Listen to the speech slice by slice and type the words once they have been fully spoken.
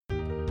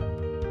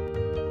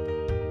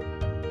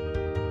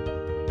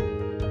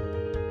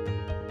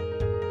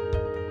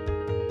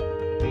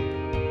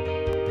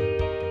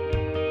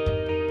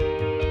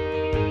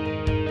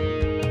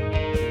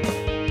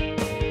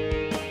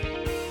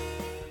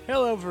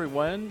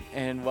everyone,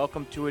 and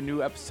welcome to a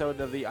new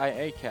episode of the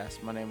IA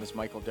Cast. My name is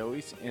Michael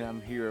Dowies, and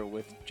I'm here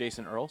with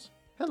Jason Earls.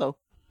 Hello.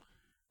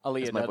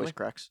 Aaliyah As my Dudley. voice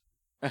cracks.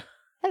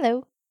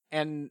 Hello.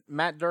 And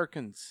Matt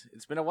Durkins.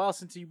 It's been a while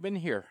since you've been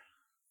here.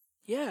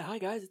 Yeah, hi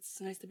guys.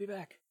 It's nice to be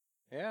back.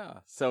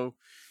 Yeah, so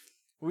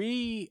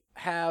we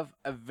have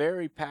a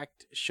very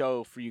packed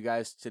show for you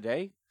guys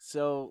today,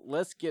 so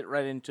let's get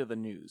right into the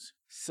news.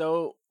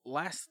 So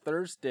last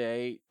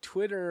Thursday,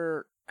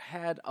 Twitter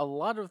had a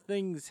lot of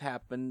things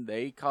happen.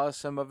 They caused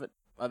some of it,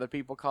 other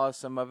people caused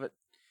some of it,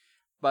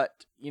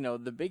 but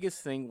the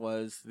biggest thing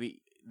was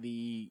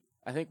the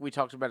I think we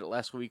talked about it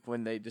last week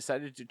when they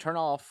decided to turn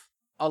off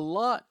a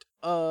lot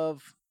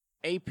of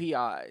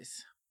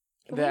APIs.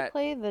 Can we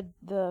play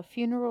the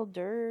funeral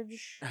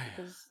dirge?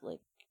 Because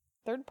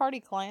third-party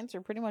clients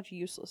are pretty much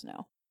useless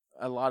now.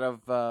 A lot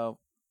of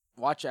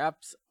watch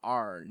apps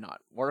are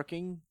not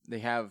working. They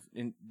have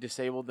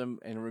disabled them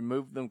and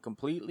removed them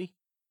completely.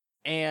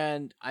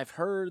 And I've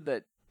heard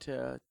that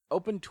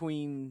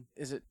OpenTween,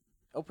 is it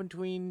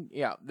OpenTween?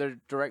 Yeah, their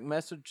direct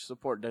message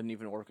support doesn't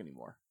even work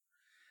anymore.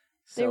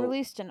 They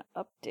released an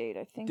update.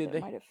 I think Did they they?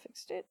 might have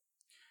fixed it.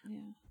 Yeah.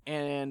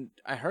 And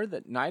I heard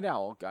that Night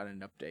Owl got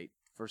an update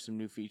for some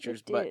new features.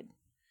 It did.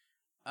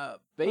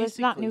 But Well, it's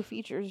not basically, new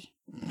features,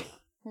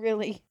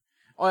 really.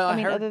 well, I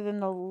mean, heard, other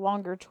than the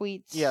longer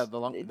tweets. Yeah,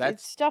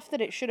 it's stuff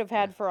that it should have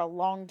had for a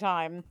long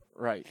time.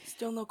 right.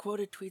 Still no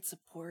quoted tweet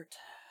support.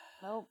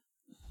 Nope.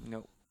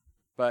 Nope.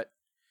 But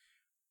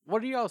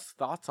what are y'all's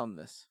thoughts on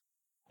this?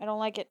 I don't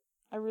like it.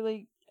 I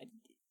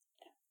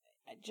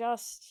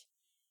just...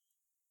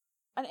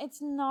 And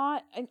it's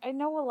not... I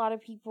know a lot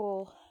of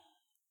people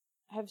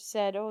have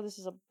said, oh, this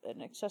is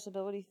an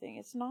accessibility thing.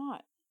 It's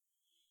not.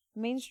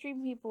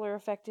 Mainstream people are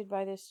affected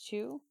by this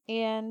too.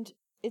 And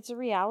it's a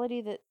reality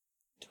that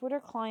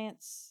Twitter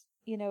clients,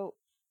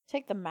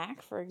 take the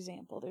Mac, for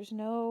example. There's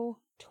no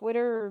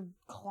Twitter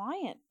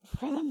client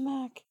for the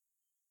Mac.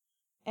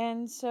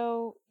 And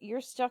so you're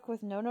stuck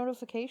with no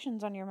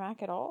notifications on your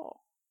Mac at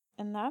all.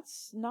 And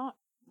that's not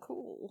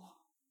cool.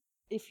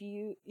 If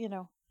you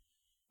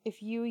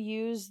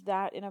use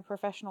that in a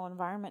professional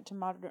environment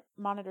to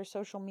monitor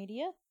social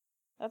media,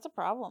 that's a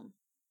problem.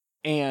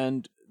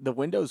 And the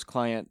Windows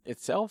client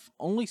itself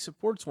only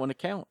supports one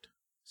account.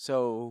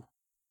 So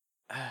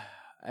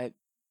it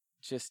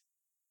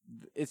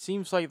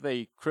seems like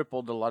they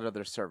crippled a lot of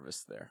their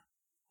service there.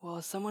 Well,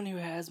 as someone who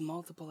has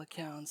multiple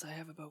accounts, I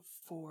have about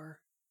four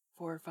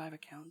or five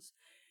accounts.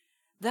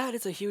 That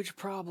is a huge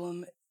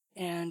problem.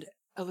 And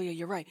Aaliyah,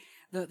 you're right.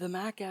 The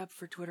Mac app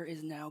for Twitter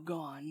is now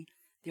gone.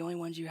 The only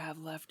ones you have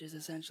left is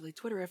essentially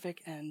Twitterrific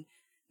and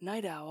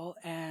Night Owl,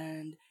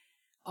 and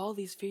all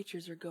these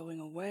features are going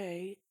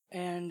away.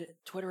 And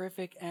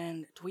Twitterrific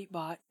and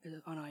Tweetbot,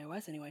 on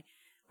iOS anyway,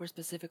 were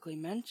specifically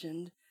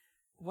mentioned.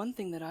 One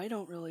thing that I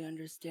don't really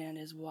understand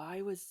is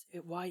why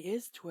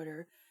is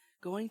Twitter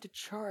going to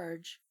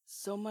charge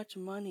so much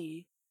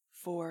money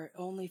for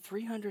only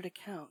 300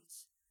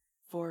 accounts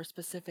for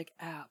specific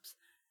apps,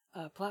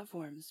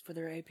 platforms, for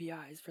their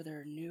APIs, for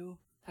their new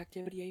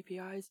activity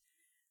APIs?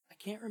 I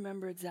can't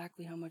remember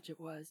exactly how much it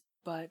was,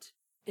 but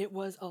it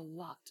was a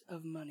lot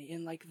of money,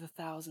 in like the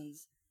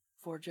thousands,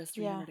 for just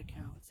 300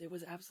 accounts. It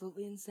was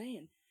absolutely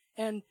insane.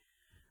 And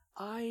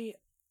I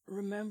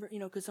remember,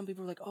 because some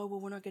people were like, oh, well,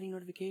 we're not getting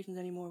notifications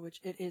anymore, which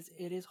it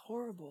is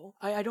horrible.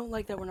 I don't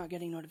like that we're not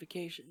getting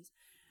notifications.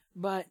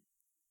 But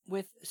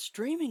with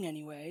streaming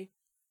anyway,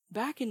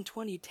 back in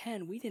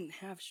 2010, we didn't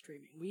have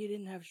streaming. We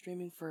didn't have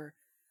streaming for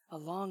a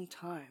long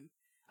time.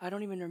 I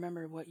don't even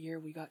remember what year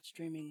we got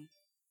streaming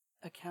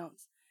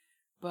accounts.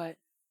 But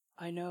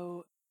I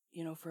know,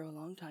 for a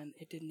long time,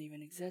 it didn't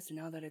even exist. And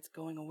now that it's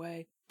going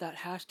away, that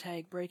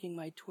hashtag breaking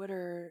my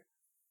Twitter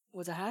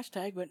was a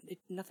hashtag, but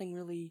nothing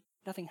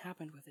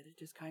happened with it. It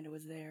just kind of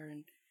was there,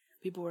 and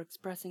people were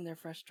expressing their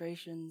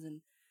frustrations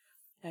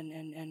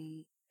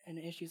and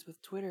issues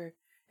with Twitter.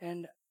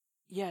 And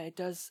yeah, it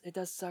does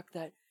suck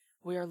that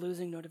we are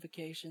losing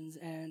notifications.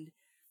 And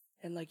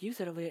like you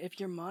said, Aaliyah, if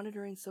you're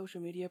monitoring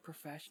social media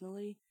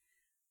professionally,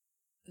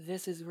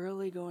 this is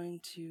really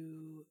going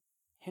to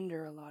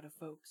hinder a lot of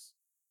folks.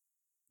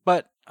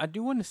 But I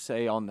do want to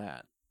say on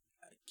that,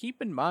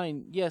 keep in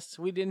mind, yes,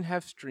 we didn't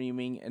have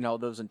streaming and all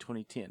those in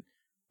 2010,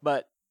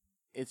 but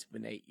it's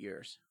been 8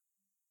 years.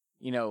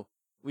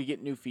 We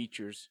get new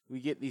features, we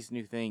get these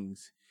new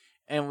things,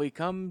 and we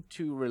come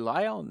to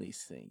rely on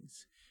these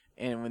things.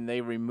 And when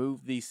they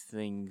remove these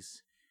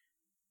things,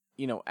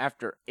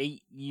 after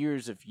 8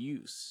 years of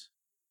use,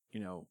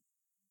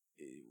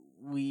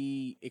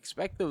 we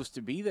expect those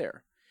to be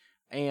there.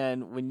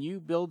 And when you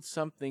build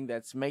something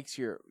that makes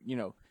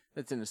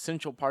that's an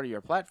essential part of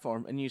your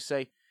platform, and you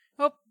say,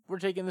 oh, we're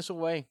taking this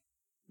away,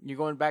 you're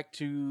going back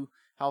to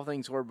how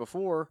things were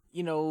before,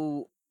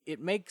 it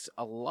makes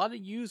a lot of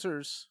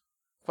users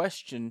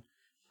question,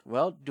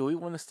 well, do we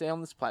want to stay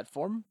on this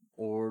platform,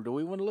 or do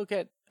we want to look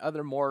at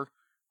other more,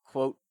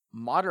 quote,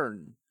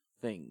 modern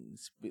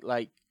things?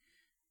 Like,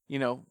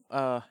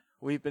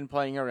 we've been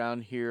playing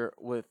around here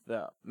with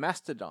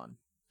Mastodon.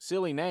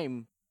 Silly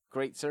name,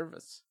 great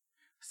service.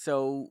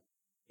 So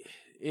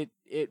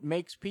it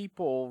makes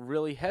people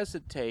really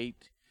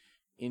hesitate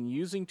in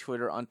using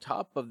Twitter on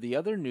top of the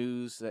other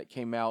news that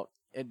came out.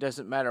 It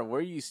doesn't matter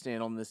where you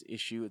stand on this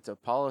issue. It's a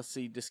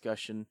policy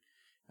discussion.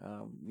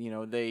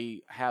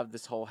 They have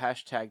this whole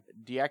hashtag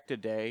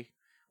Deactiday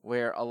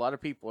where a lot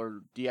of people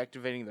are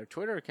deactivating their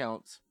Twitter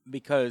accounts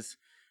because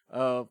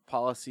of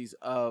policies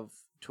of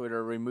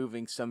Twitter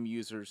removing some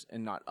users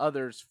and not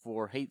others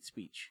for hate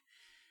speech.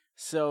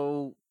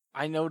 So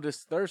I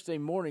noticed Thursday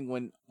morning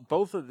when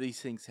both of these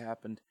things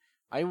happened,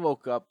 I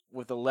woke up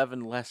with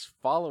 11 less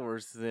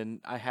followers than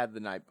I had the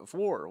night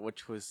before,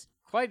 which was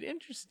quite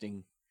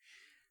interesting.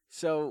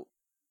 So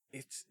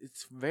it's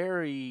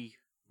very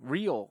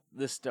real,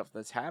 this stuff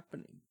that's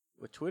happening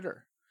with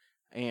Twitter.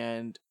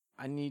 And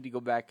I need to go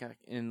back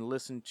and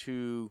listen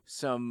to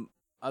some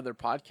other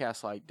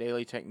podcasts like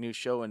Daily Tech News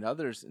Show and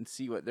others and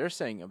see what they're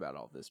saying about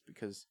all this,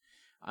 because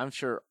I'm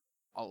sure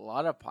a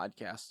lot of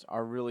podcasts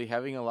are really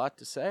having a lot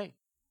to say.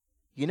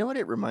 You know what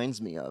it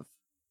reminds me of?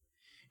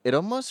 It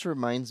almost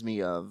reminds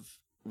me of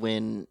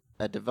when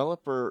a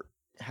developer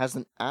has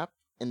an app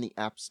in the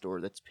App Store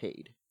that's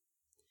paid,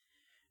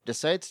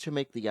 decides to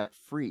make the app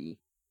free,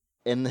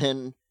 and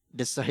then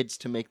decides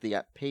to make the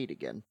app paid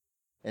again.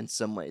 In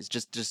some ways,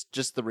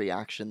 just the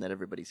reaction that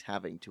everybody's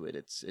having to it,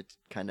 it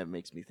kind of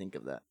makes me think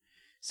of that.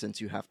 Since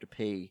you have to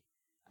pay,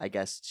 I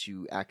guess,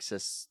 to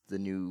access the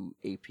new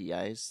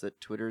APIs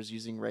that Twitter is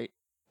using, right?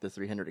 The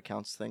 300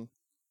 accounts thing.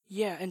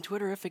 Yeah, and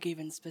Twitterific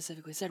even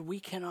specifically said, we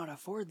cannot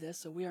afford this,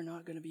 so we are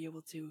not going to be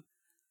able to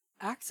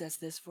access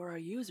this for our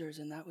users,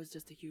 and that was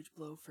just a huge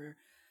blow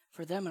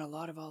for them and a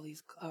lot of all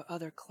these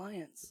other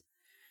clients.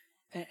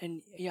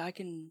 And yeah, I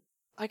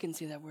can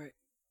see that where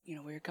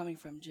you're coming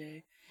from,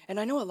 Jay. And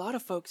I know a lot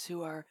of folks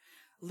who are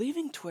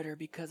leaving Twitter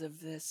because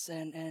of this,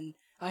 and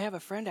I have a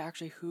friend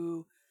actually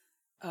who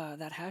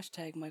that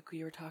hashtag, Michael,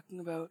 you were talking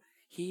about,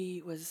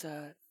 he was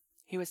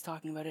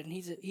talking about it, and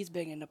he's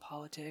big into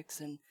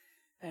politics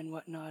and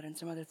whatnot and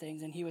some other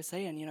things, and he was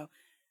saying,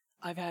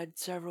 I've had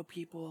several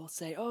people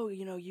say, oh,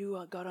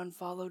 you got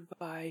unfollowed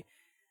by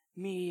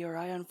me, or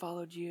I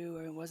unfollowed you,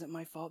 or it wasn't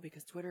my fault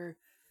because Twitter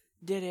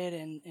did it,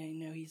 and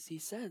he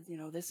said,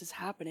 this is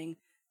happening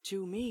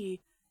to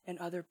me and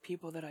other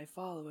people that I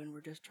follow, and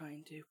we're just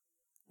trying to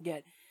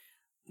get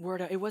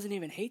word out. It wasn't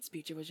even hate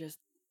speech, it was just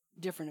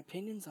different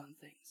opinions on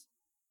things.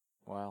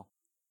 Wow.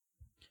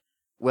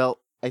 Well,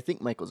 I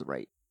think Michael's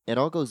right. It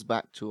all goes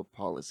back to a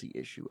policy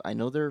issue. I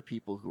know there are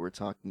people who are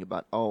talking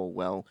about, oh,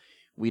 well,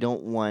 we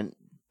don't want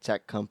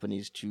tech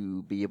companies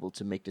to be able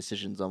to make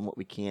decisions on what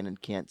we can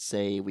and can't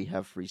say. We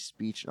have free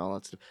speech and all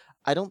that stuff.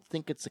 I don't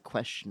think it's a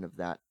question of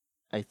that.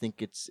 I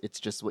think it's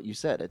just what you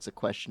said. It's a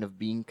question of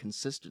being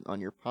consistent on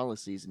your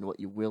policies and what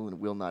you will and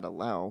will not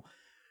allow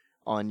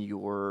on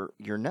your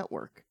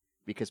network.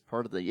 Because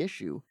part of the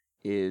issue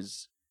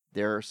is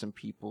there are some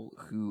people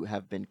who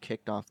have been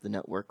kicked off the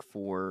network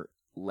for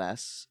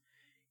less,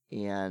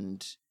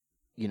 and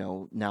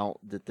now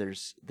that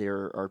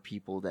there are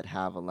people that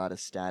have a lot of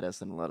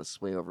status and a lot of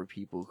sway over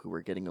people who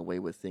are getting away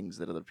with things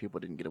that other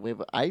people didn't get away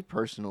with. I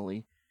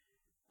personally,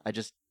 I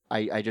just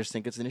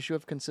think it's an issue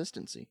of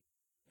consistency.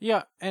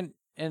 Yeah,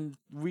 and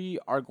we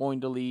are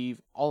going to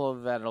leave all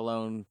of that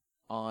alone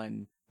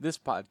on this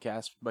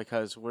podcast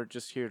because we're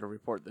just here to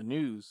report the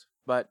news.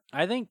 But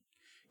I think,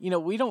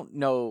 we don't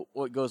know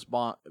what goes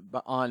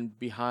on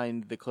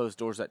behind the closed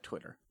doors at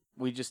Twitter.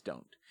 We just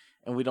don't.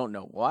 And we don't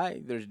know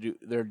why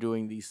they're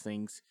doing these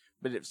things.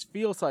 But it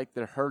feels like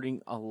they're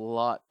hurting a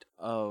lot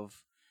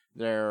of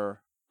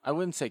their, I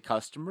wouldn't say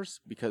customers,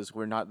 because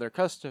we're not their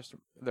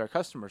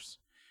customers.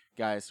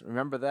 Guys,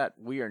 remember that.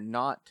 We are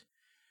not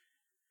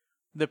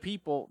the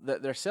people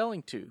that they're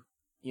selling to.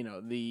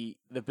 The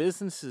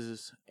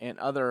businesses and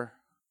other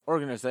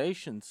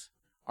organizations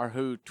are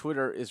who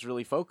Twitter is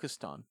really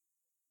focused on.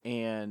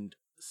 And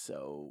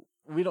so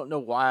we don't know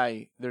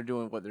why they're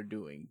doing what they're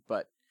doing,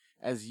 but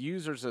as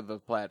users of the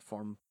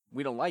platform,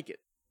 we don't like it.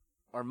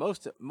 Or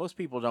most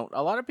people don't.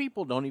 A lot of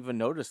people don't even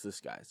notice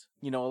this, guys.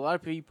 A lot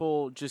of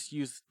people just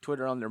use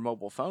Twitter on their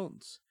mobile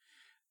phones.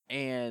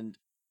 And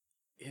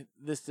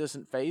this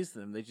doesn't faze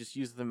them. They just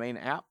use the main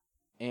app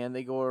and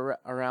they go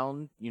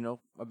around,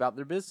 about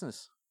their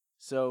business.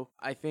 So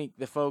I think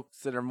the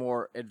folks that are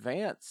more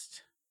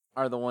advanced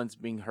are the ones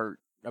being hurt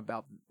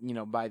about,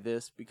 by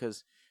this,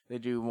 because they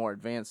do more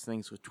advanced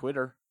things with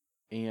Twitter.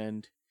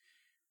 And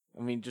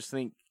I mean, just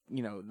think,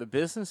 the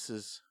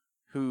businesses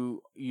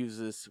who use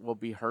this will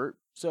be hurt.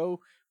 So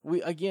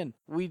we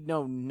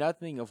know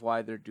nothing of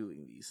why they're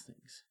doing these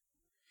things.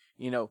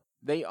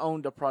 They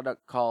owned a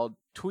product called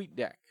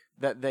TweetDeck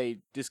that they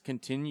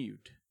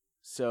discontinued.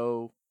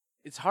 So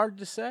it's hard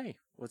to say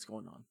what's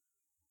going on.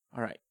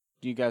 All right.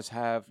 Do you guys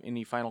have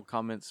any final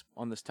comments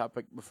on this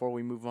topic before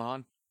we move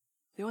on?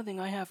 The only thing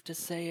I have to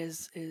say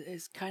is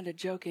kind of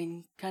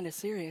joking, kind of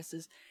serious,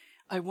 is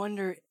I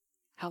wonder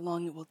how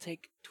long it will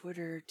take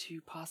Twitter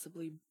to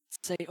possibly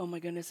say, oh my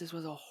goodness, this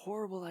was a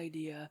horrible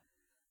idea.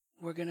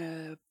 We're going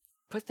to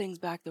put things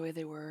back the way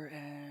they were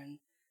and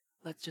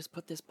let's just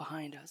put this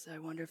behind us. I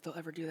wonder if they'll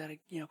ever do that,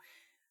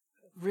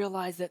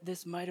 realize that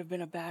this might have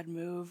been a bad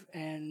move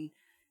and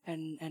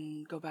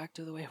and go back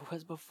to the way it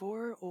was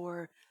before,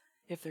 or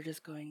if they're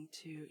just going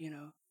to, you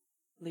know,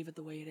 leave it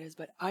the way it is.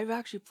 But I've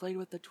actually played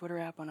with the Twitter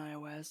app on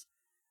iOS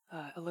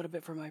a little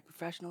bit for my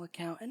professional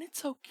account, and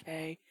it's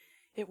okay.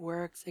 It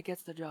works. It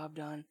gets the job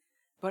done.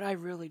 But I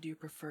really do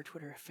prefer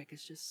Twitterrific.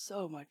 It's just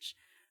so much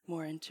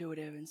more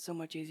intuitive and so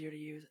much easier to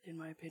use, in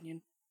my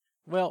opinion.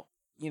 Well,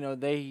 you know,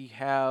 they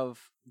have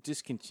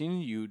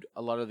discontinued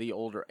a lot of the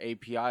older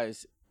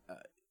APIs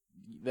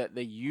that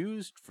they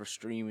used for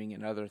streaming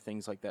and other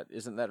things like that.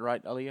 Isn't that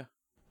right, Aaliyah?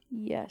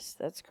 Yes,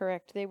 that's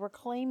correct. They were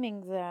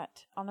claiming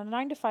that on a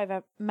 9 to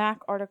 5 Mac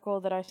article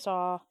that I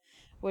saw,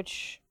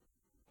 which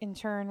in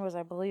turn was,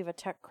 I believe, a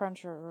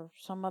TechCrunch or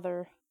some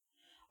other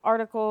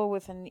article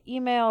with an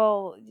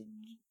email.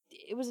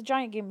 It was a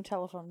giant game of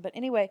telephone. But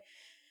anyway,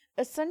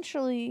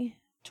 essentially,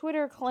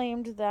 Twitter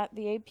claimed that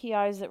the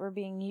APIs that were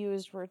being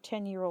used were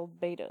 10-year-old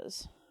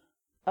betas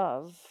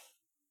of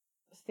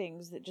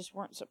things that just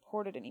weren't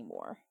supported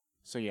anymore.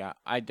 So yeah,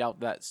 I doubt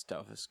that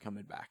stuff is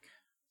coming back.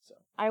 So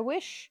I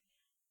wish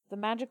the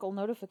magical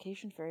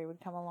notification fairy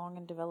would come along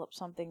and develop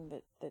something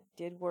that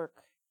did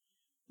work,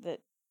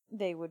 that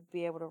they would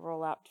be able to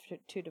roll out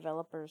to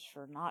developers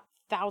for not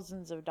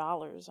thousands of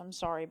dollars. I'm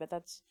sorry, but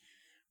that's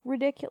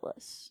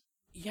ridiculous.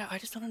 Yeah, I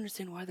just don't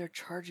understand why they're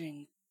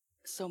charging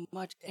so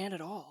much and at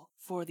all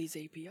for these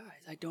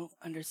APIs. I don't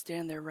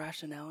understand their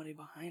rationality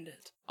behind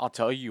it. I'll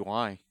tell you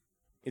why.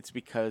 It's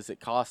because it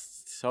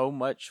costs so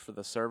much for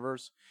the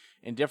servers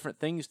and different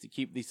things to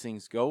keep these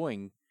things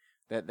going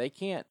that they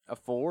can't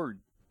afford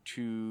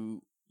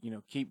to, you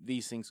know, keep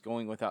these things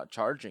going without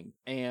charging.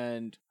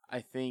 And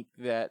I think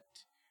that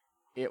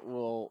it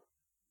will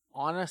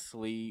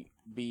honestly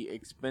be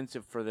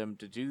expensive for them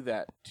to do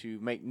that, to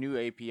make new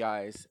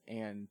APIs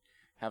and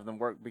have them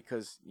work,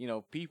 because, you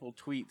know, people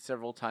tweet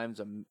several times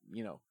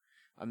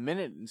a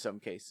minute in some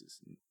cases.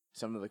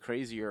 Some of the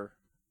crazier,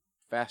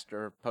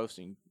 faster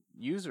posting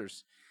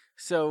users.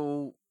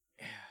 So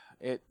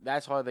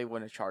that's why they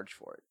want to charge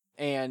for it.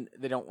 And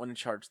they don't want to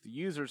charge the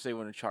users, they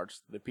want to charge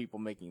the people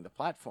making the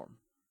platform.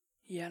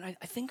 Yeah, and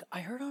I think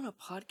I heard on a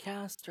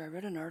podcast, or I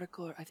read an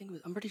article, or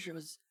I'm pretty sure it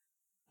was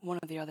one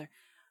or the other,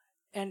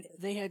 and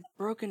they had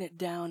broken it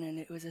down, and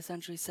it was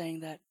essentially saying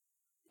that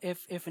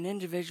if an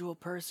individual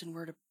person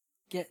were to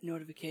get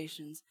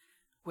notifications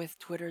with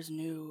Twitter's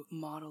new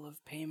model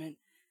of payment,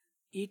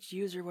 each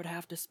user would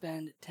have to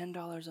spend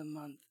 $10 a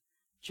month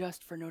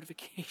just for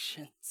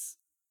notifications.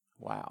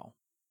 Wow.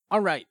 All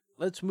right,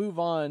 let's move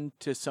on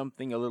to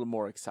something a little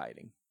more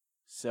exciting.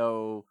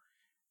 So,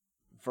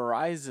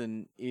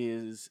 Verizon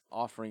is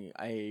offering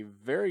a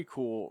very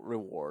cool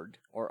reward,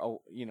 or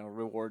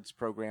rewards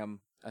program.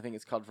 I think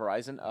it's called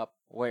Verizon Up,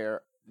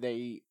 where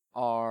they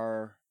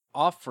are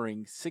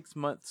offering 6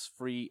 months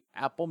free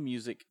Apple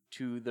Music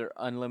to their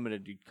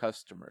unlimited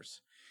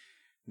customers.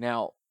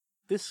 Now,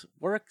 this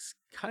works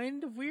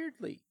kind of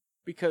weirdly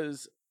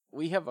because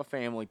we have a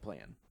family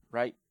plan,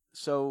 right?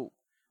 So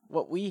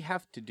what we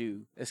have to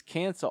do is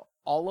cancel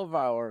all of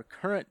our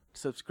current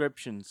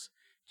subscriptions,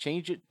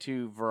 change it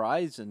to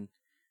Verizon,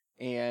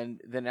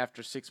 and then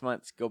after 6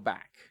 months go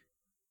back.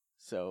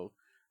 So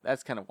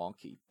that's kind of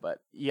wonky, but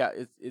yeah,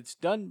 it's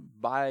done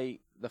by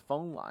the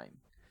phone line.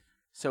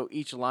 So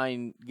each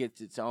line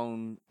gets its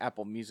own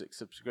Apple Music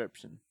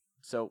subscription.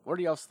 So what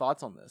are y'all's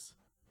thoughts on this?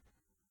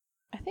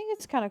 I think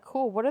it's kind of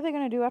cool. What are they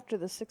going to do after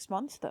the 6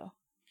 months, though?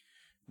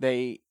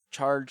 They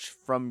charge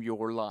from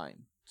your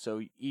line.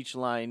 So each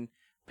line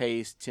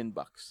pays $10.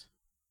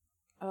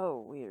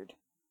 Oh, weird.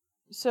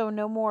 So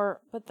no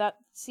more,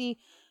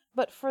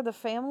 but for the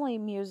family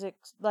music,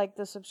 like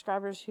the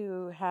subscribers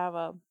who have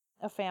a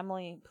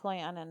family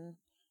plan and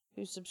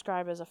who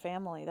subscribe as a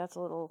family, that's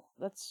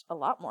a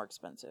lot more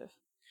expensive.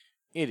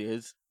 It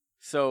is.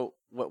 So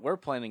what we're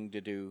planning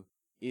to do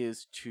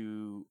is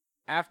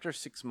after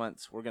 6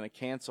 months, we're going to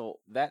cancel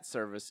that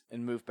service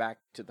and move back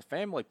to the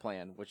family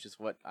plan, which is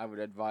what I would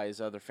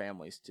advise other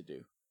families to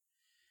do.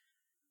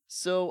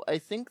 So I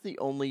think the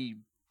only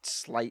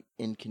slight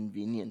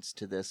inconvenience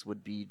to this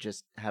would be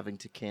just having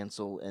to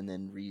cancel and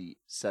then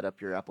reset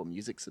up your Apple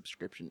Music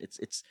subscription.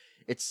 It's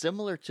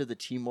similar to the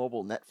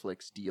T-Mobile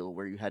Netflix deal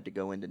where you had to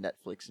go into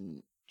Netflix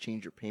and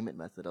change your payment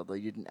method, although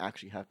you didn't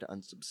actually have to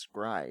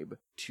unsubscribe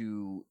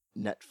to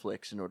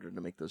Netflix in order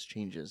to make those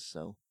changes.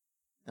 So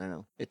I don't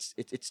know.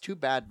 It's too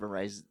bad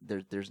Verizon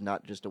there's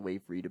not just a way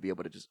for you to be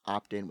able to just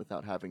opt in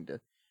without having to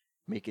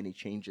make any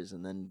changes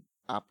and then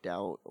opt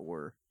out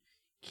or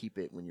keep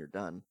it when you're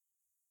done.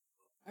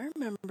 I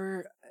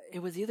remember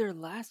it was either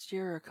last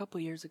year or a couple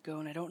years ago,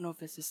 and I don't know if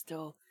this is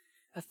still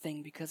a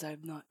thing because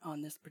I'm not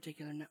on this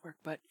particular network,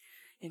 but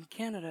in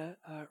Canada,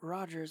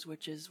 Rogers,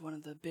 which is one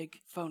of the big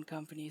phone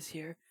companies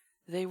here,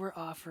 they were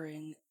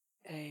offering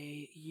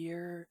a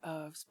year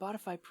of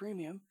Spotify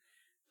Premium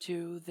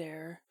to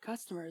their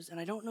customers, and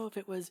I don't know if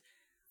it was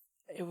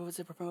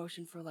a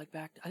promotion for I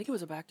think it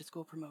was a back to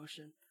school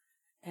promotion,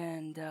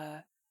 and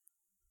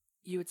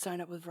you would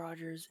sign up with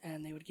Rogers,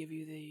 and they would give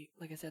you the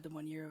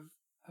 1 year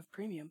of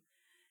premium,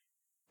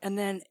 and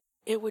then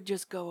it would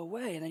just go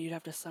away, and then you'd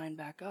have to sign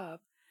back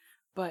up.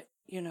 But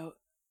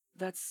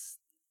that's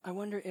I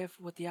wonder if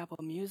with the Apple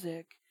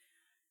Music,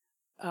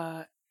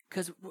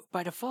 because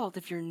by default,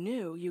 if you're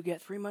new, you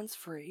get 3 months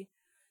free.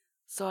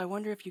 So I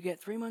wonder if you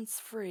get 3 months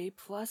free,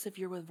 plus if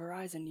you're with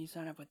Verizon, you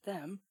sign up with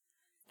them,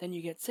 then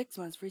you get 6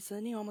 months free. So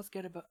then you almost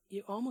get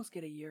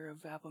a year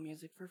of Apple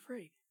Music for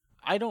free.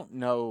 I don't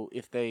know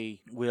if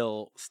they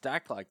will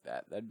stack like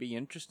that. That'd be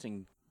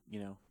interesting,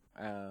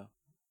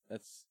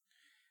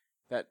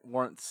 that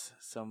warrants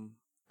some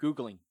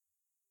Googling.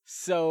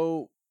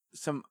 So,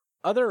 some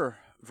other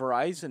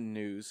Verizon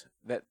news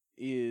that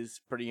is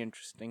pretty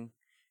interesting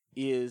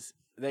is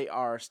they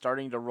are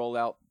starting to roll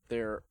out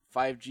their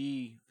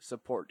 5G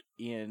support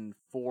in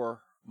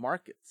 4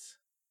 markets.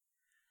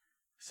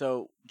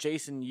 So,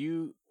 Jason,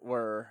 you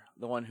were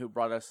the one who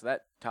brought us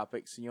that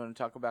topic, so you want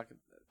to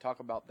talk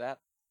about that?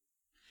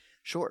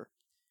 Sure.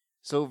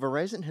 So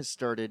Verizon has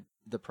started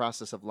the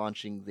process of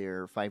launching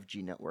their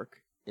 5G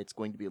network. It's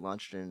going to be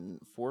launched in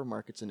 4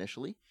 markets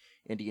initially.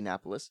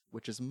 Indianapolis,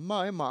 which is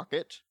my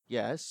market,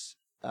 yes.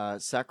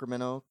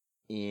 Sacramento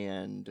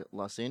and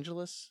Los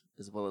Angeles,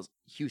 as well as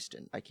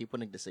Houston. I keep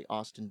wanting to say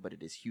Austin, but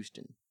it is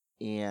Houston.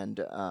 And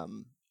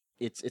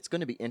it's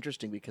going to be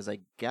interesting because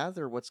I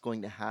gather what's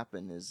going to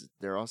happen is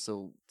they're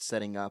also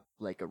setting up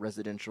like a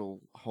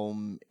residential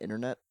home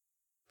internet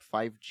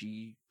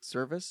 5G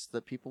service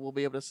that people will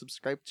be able to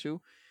subscribe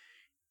to.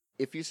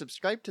 If you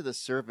subscribe to the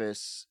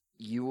service,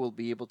 you will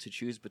be able to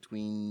choose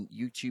between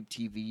YouTube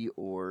TV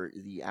or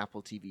the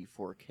Apple TV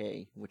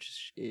 4K,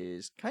 which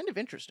is kind of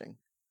interesting.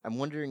 I'm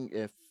wondering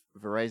if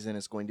Verizon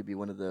is going to be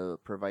one of the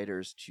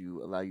providers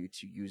to allow you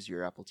to use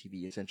your Apple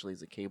TV essentially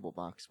as a cable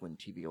box when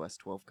tvOS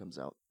 12 comes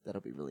out.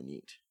 That'll be really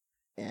neat.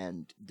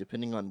 And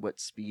depending on what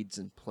speeds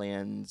and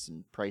plans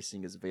and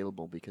pricing is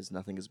available, because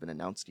nothing has been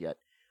announced yet,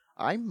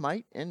 I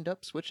might end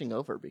up switching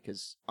over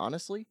because,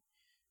 honestly,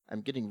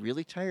 I'm getting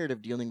really tired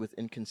of dealing with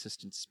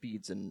inconsistent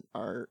speeds in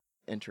our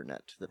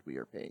internet that we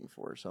are paying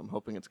for, so I'm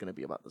hoping it's going to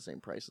be about the same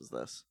price as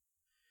this.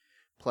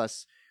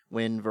 Plus,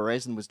 when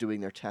Verizon was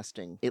doing their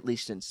testing, at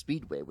least in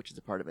Speedway, which is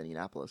a part of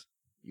Indianapolis,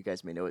 you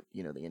guys may know it,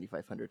 the Indy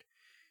 500,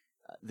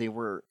 there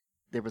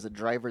was a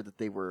driver that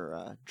they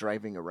were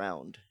driving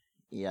around,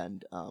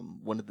 and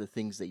one of the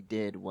things they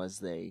did was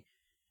they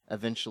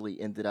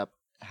eventually ended up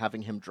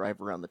having him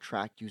drive around the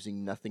track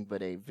using nothing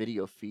but a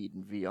video feed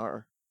in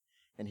VR.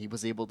 And he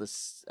was able to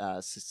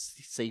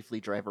safely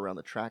drive around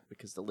the track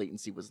because the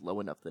latency was low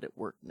enough that it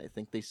worked. And I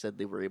think they said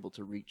they were able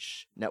to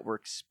reach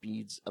network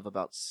speeds of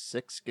about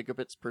 6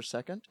 gigabits per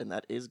second, and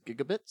that is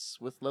gigabits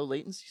with low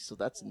latency, so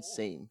that's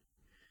insane.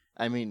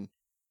 I mean,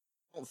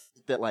 I don't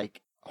think that,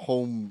 like,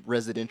 home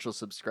residential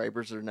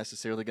subscribers are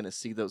necessarily going to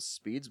see those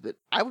speeds, but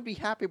I would be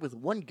happy with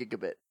 1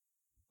 gigabit.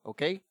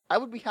 Okay? I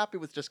would be happy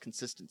with just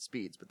consistent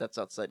speeds, but that's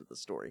outside of the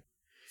story.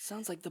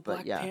 Sounds like the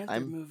Black Panther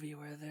movie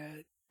where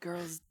the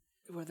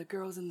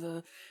girls in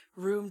the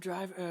room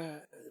drive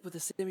with the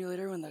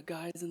simulator when the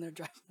guys in there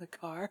driving the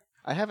car.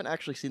 I haven't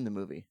actually seen the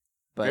movie,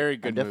 but Very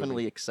good I'm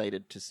definitely movie.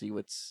 excited to see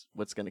what's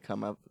going to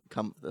come of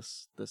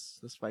this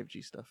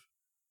 5G stuff.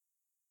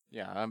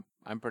 Yeah,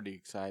 I'm pretty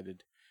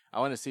excited.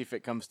 I want to see if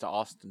it comes to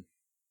Austin.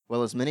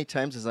 Well, as many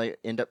times as I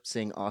end up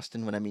saying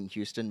Austin when I mean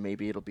Houston,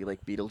 maybe it'll be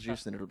like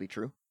Beetlejuice and it'll be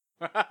true.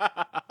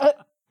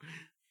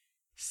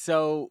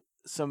 So,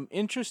 some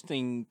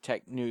interesting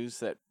tech news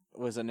that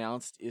was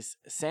announced is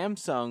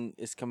Samsung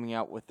is coming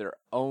out with their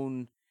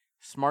own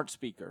smart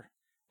speaker.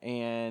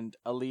 And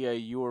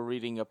Aaliyah, you were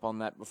reading up on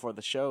that before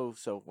the show,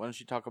 so why don't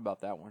you talk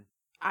about that one?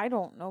 I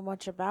don't know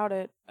much about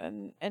it,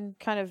 and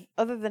kind of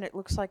other than it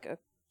looks like a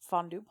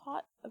fondue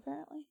pot,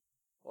 apparently.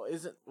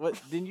 Well,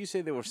 didn't you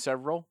say there were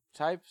several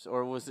types,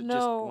 or was it just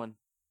No. one?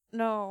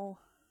 No,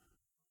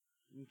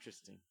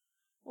 Interesting.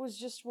 it was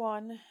just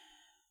one.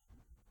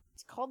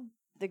 It's called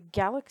the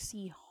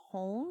Galaxy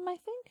Home, I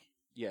think.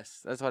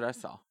 Yes, that's what I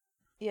saw.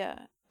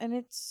 Yeah, and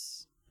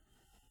it's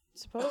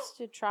supposed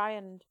to try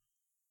and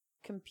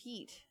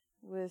compete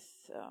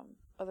with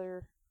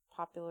other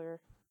popular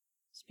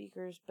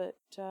speakers, but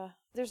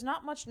there's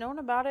not much known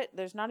about it.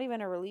 There's not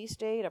even a release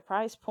date, a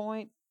price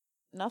point,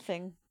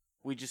 nothing.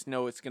 We just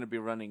know it's going to be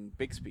running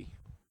Bixby.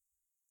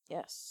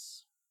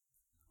 Yes.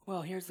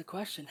 Well, here's the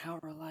question. How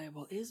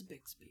reliable is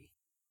Bixby?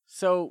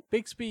 So,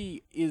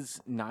 Bixby is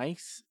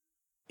nice.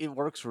 It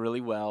works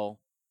really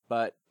well,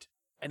 but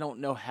I don't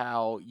know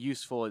how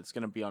useful it's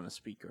going to be on a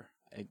speaker.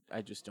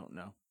 I just don't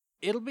know.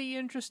 It'll be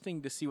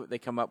interesting to see what they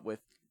come up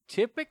with.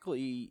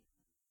 Typically,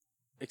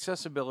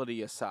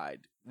 accessibility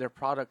aside, their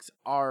products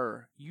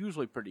are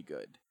usually pretty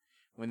good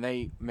when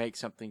they make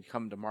something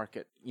come to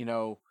market.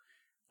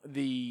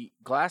 The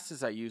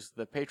glasses I use,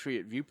 the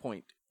Patriot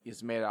Viewpoint,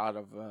 is made out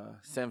of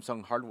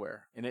Samsung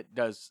hardware, and it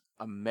does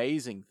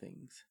amazing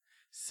things.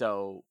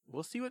 So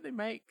we'll see what they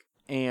make.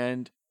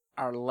 And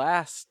our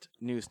last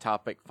news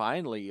topic,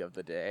 finally, of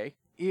the day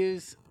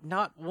is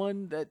not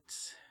one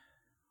that's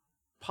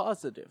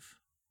positive.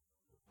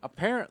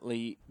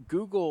 Apparently,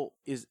 Google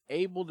is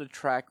able to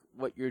track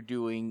what you're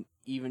doing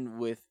and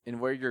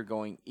where you're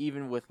going,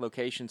 even with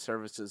location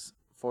services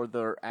for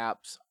their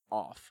apps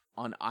off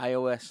on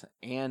iOS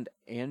and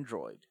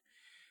Android.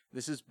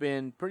 This has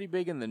been pretty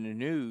big in the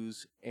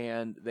news,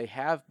 and they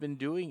have been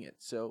doing it.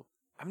 So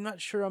I'm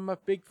not sure I'm a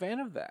big fan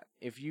of that.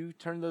 If you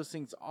turn those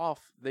things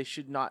off, they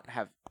should not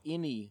have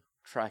any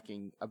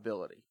tracking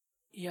ability.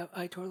 Yeah,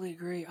 I totally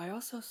agree. I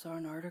also saw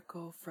an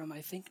article from,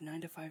 I think,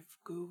 9 to 5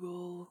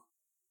 Google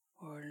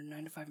or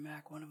 9 to 5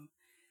 Mac, one of them,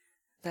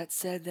 that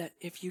said that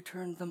if you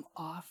turned them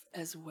off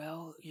as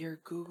well, your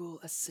Google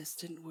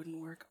Assistant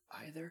wouldn't work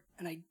either.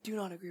 And I do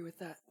not agree with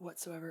that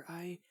whatsoever.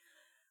 I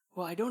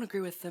don't agree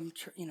with them,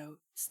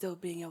 still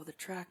being able to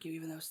track you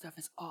even though stuff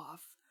is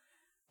off.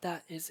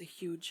 That is a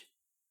huge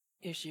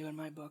issue in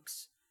my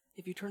books.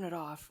 If you turn it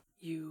off,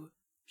 you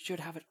should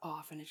have it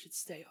off and it should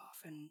stay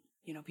off. And,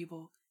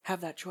 people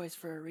have that choice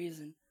for a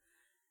reason.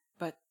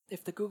 But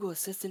if the Google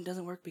Assistant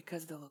doesn't work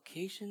because the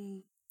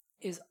location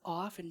is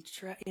off and,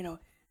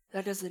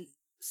 that doesn't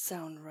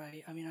sound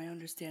right. I mean, I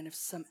understand if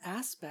some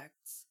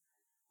aspects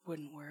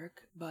wouldn't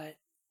work, but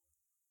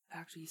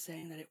actually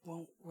saying that it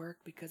won't work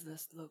because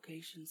this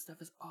location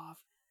stuff is off,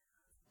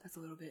 that's a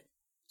little bit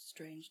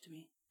strange to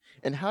me.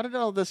 And how did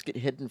all this get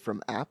hidden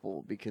from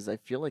Apple? Because I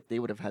feel like they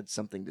would have had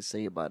something to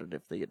say about it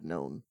if they had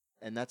known.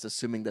 And that's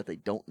assuming that they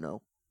don't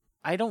know.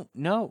 I don't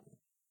know.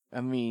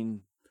 I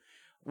mean,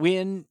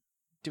 when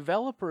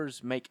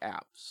developers make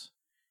apps,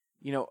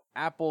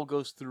 Apple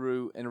goes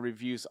through and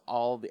reviews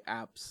all the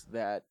apps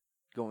that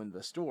go in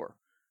the store,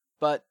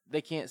 but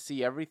they can't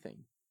see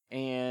everything.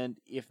 And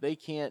if they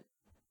can't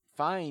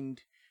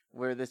find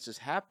where this is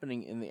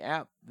happening in the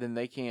app, then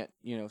they can't,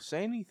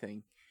 say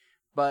anything.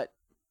 But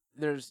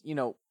there's,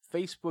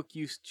 Facebook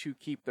used to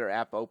keep their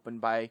app open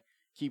by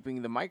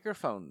keeping the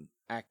microphone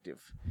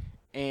active.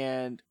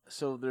 And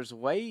so there's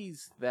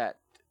ways that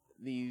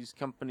these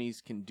companies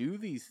can do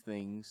these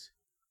things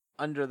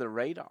under the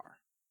radar.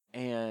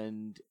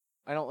 And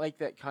I don't like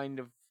that kind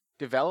of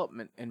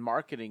development and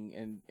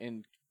marketing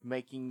and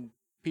making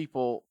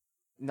people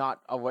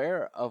not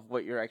aware of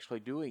what you're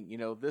actually doing.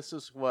 This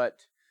is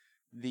what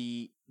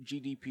the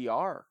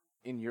GDPR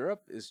in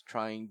Europe is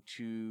trying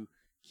to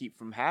keep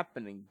from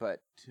happening.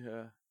 But,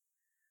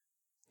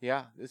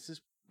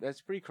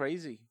 that's pretty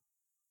crazy.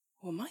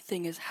 Well, my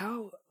thing is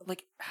how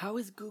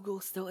is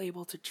Google still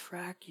able to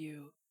track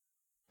you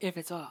if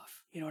it's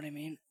off? You know what I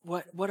mean?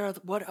 What are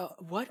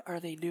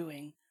they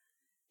doing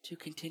to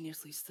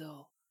continuously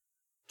still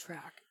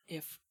track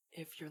if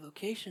your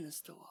location is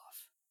still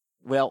off?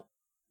 Well,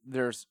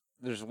 there's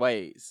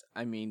ways.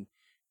 I mean,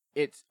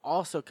 it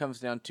also comes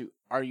down to,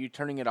 are you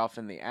turning it off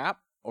in the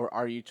app or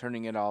are you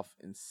turning it off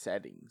in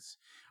settings?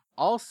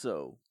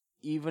 Also,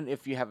 even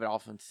if you have it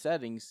off in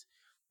settings,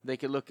 they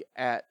could look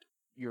at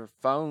your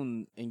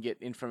phone and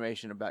get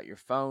information about your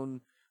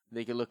phone.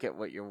 They can look at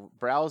what you're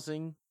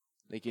browsing.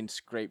 They can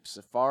scrape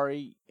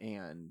Safari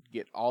and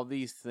get all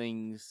these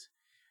things,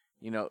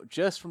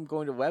 just from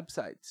going to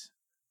websites.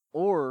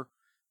 Or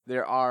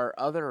there are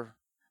other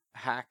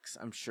hacks,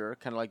 I'm sure,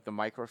 kind of like the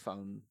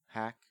microphone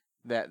hack,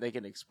 that they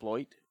can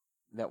exploit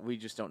that we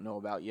just don't know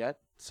about yet.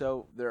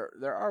 So there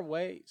are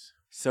ways.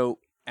 So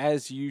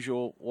as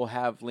usual, we'll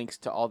have links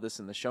to all this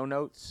in the show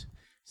notes,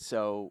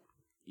 so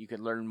you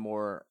can learn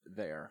more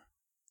there.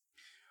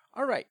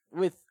 All right,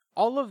 with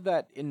all of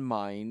that in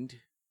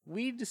mind,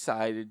 we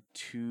decided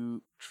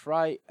to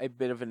try a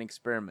bit of an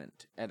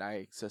experiment at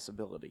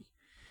iAccessibility.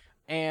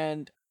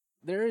 And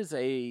there is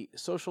a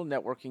social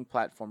networking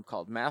platform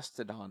called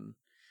Mastodon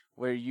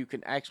where you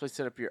can actually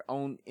set up your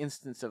own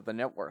instance of the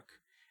network.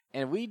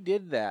 And we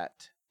did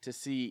that to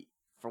see,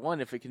 for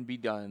one, if it can be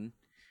done,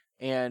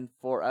 and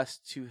for us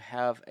to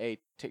have a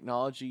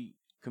technology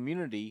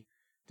community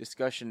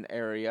discussion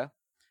area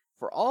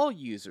for all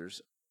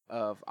users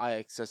of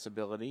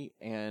iAccessibility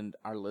and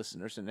our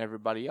listeners and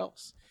everybody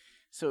else.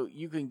 So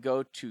you can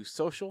go to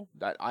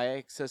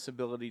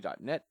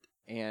social.iaccessibility.net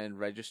and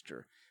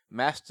register.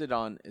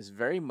 Mastodon is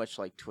very much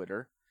like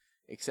Twitter,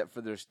 except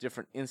for there's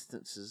different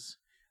instances,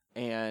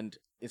 and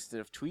instead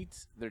of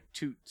tweets, they're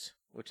toots,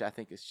 which I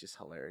think is just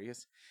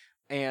hilarious,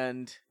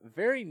 and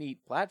very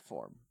neat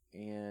platform.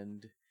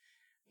 And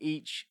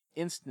each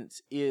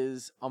instance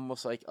is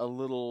almost like a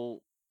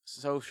little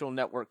social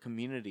network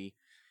community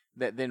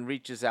that then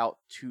reaches out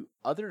to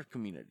other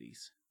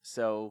communities.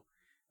 So,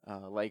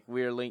 like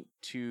we're linked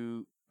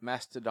to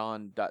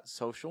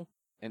mastodon.social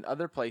and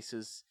other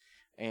places,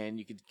 and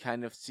you can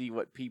kind of see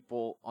what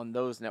people on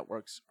those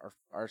networks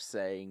are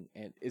saying,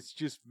 and it's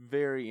just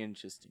very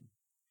interesting.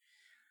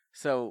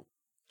 So,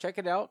 check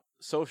it out,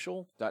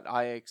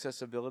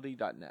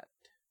 social.iaccessibility.net.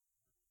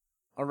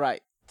 All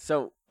right,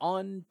 so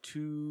on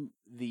to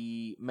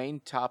the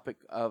main topic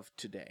of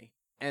today,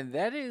 and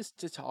that is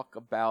to talk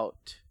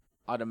about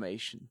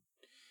automation.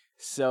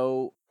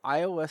 So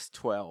iOS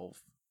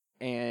 12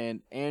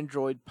 and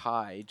Android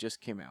Pie just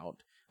came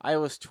out.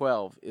 iOS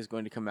 12 is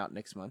going to come out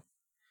next month.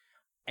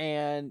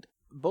 And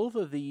both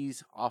of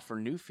these offer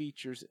new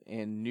features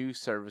and new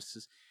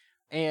services.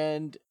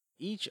 And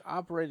each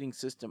operating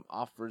system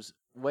offers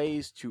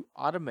ways to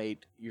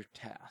automate your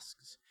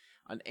tasks.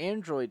 On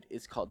Android,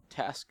 it's called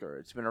Tasker.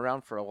 It's been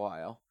around for a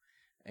while.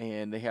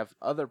 And they have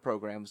other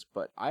programs.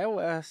 But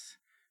iOS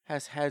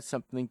has had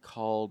something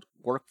called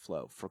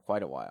Workflow for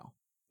quite a while.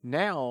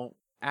 Now,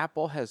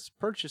 Apple has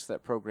purchased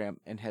that program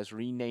and has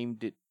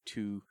renamed it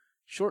to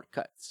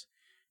Shortcuts.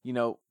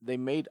 They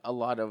made a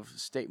lot of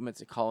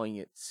statements calling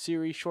it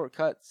Siri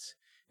Shortcuts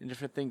and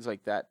different things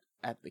like that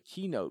at the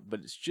keynote,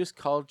 but it's just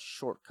called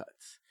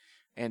Shortcuts.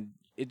 And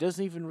it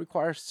doesn't even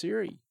require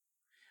Siri.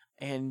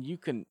 And you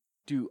can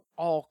do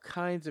all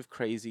kinds of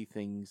crazy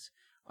things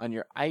on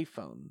your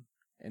iPhone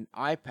and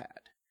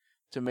iPad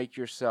to make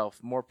yourself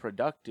more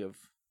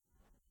productive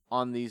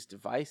on these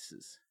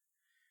devices.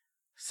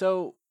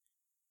 So,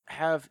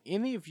 have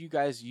any of you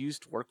guys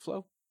used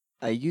Workflow?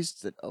 I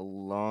used it a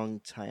long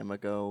time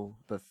ago,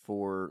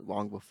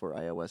 long before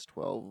iOS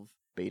 12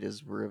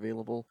 betas were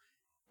available,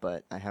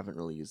 but I haven't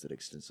really used it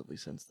extensively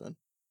since then.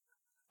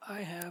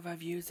 I have.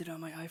 I've used it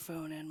on my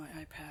iPhone and my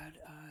iPad.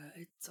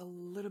 It's a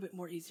little bit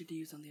more easier to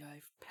use on the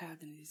iPad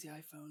than it is the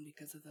iPhone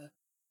because of the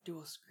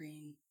dual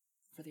screen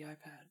for the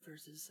iPad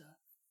versus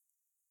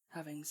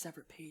having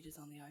separate pages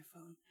on the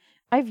iPhone.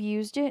 I've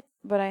used it,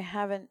 but I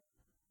haven't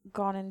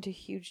gone into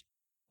huge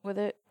with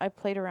it. I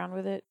played around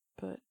with it,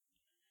 but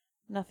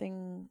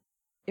nothing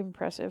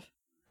impressive.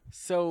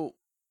 So,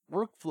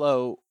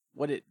 Workflow,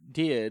 what it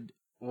did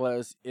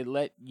was it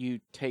let you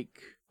take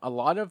a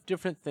lot of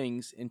different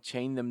things and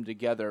chain them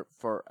together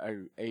for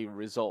a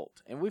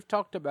result. And we've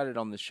talked about it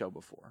on the show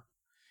before.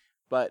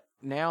 But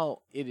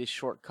now it is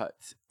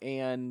shortcuts,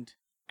 and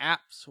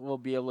apps will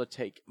be able to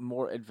take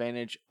more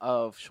advantage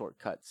of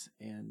shortcuts.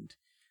 And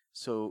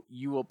so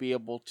you will be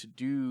able to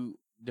do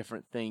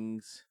different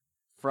things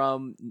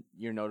from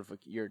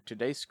your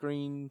today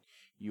screen,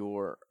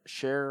 your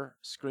share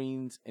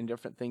screens, and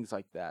different things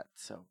like that.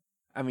 So,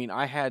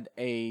 I had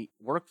a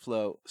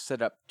workflow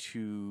set up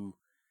to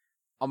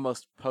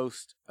almost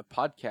post a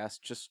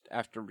podcast just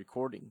after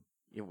recording.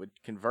 It would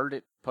convert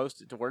it,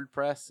 post it to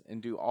WordPress,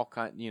 and do all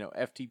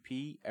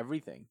FTP,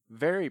 everything.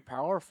 Very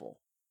powerful.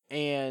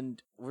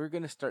 And we're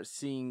going to start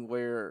seeing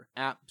where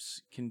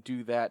apps can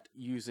do that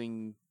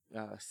using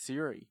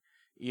Siri.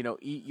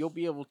 You'll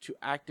be able to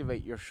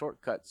activate your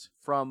shortcuts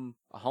from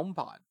a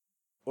HomePod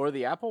or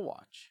the Apple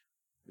Watch.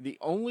 The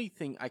only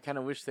thing I kind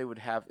of wish they would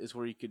have is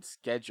where you could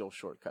schedule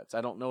shortcuts.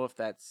 I don't know if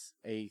that's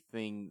a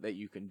thing that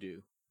you can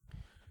do.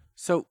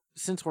 So,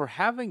 since we're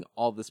having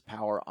all this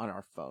power on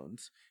our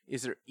phones,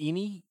 is there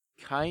any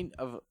kind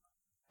of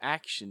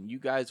action you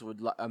guys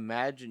would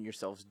imagine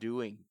yourselves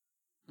doing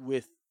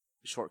with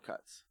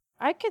shortcuts?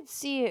 I could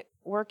see it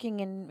working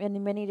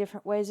in many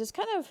different ways. It's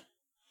kind of,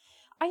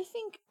 I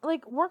think,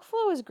 like,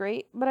 workflow is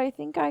great, but I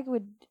think I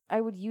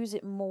would use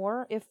it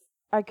more if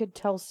I could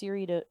tell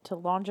Siri to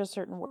launch a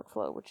certain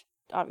workflow, which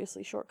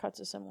obviously shortcuts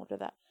is similar to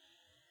that.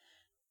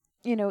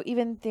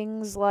 Even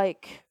things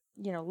like,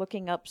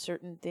 looking up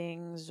certain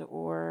things,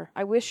 or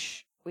I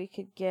wish we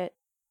could get,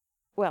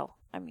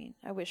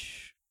 I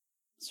wish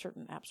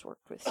certain apps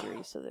worked with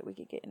Siri so that we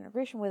could get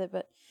integration with it,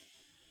 but,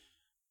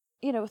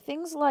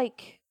 things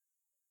like,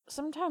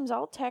 sometimes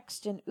I'll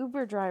text an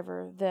Uber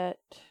driver that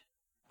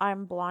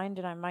I'm blind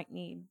and I might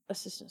need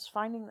assistance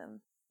finding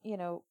them.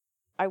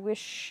 I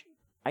wish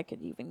I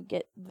could even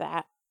get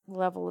that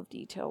level of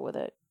detail with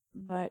it,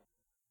 but,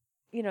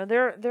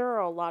 there are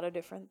a lot of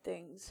different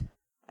things.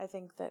 I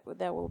think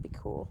that will be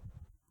cool.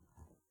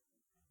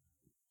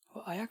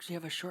 Well, I actually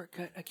have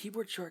a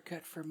keyboard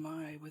shortcut for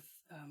mine with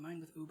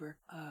Uber.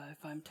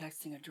 If I'm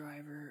texting a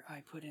driver,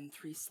 I put in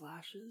 3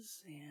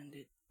 slashes and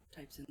it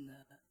types in the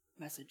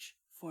message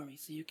for me.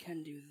 So you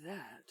can do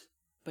that.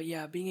 But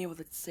yeah, being able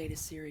to say to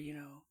Siri,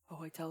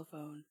 ahoy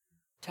telephone,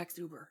 text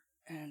Uber,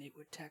 and it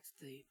would text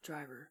the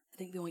driver. I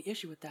think the only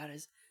issue with that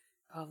is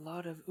a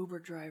lot of Uber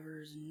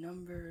drivers'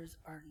 numbers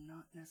are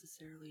not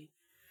necessarily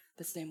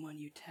the same one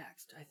you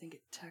text. I think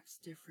it texts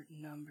different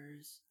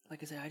numbers.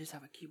 Like I said, I just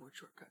have a keyboard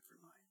shortcut for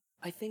mine.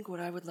 I think what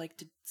I would like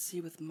to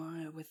see with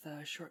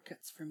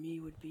shortcuts for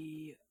me would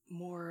be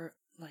more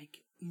like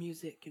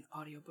music and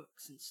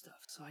audiobooks and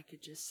stuff. So I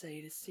could just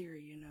say to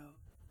Siri,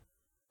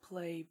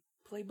 play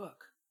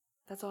book.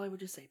 That's all I would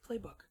just say, play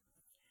book.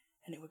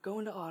 And it would go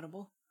into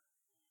Audible,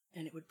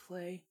 and it would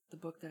play the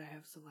book that I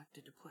have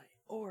selected to play.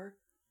 Or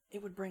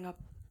it would bring up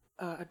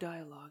a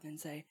dialogue and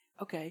say,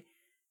 okay,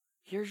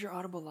 here's your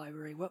Audible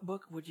library. What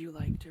book would you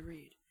like to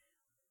read?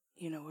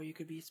 Or you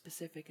could be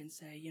specific and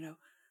say,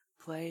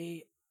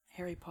 play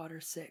Harry Potter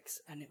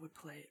 6, and it would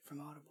play it from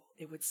Audible.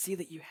 It would see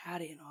that you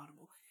had it in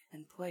Audible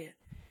and play it.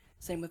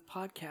 Same with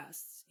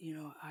podcasts.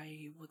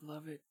 I would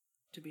love it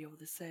to be able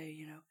to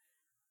say,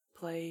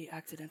 play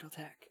Accidental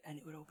Tech, and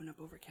it would open up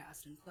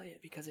Overcast and play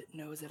it because it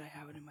knows that I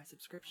have it in my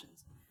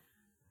subscriptions.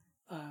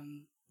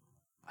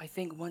 I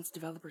think once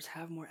developers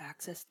have more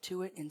access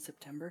to it in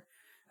September,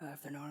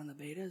 if they're not on the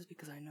betas,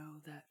 because I know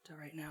that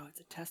right now it's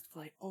a test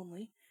flight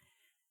only.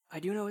 I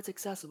do know it's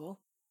accessible.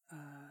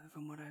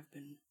 From what I've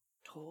been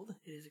told,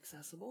 it is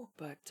accessible,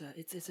 but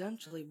it's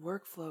essentially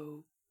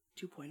Workflow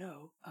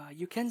 2.0.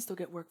 You can still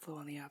get Workflow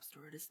on the App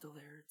Store. It is still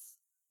there. It's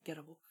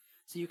gettable.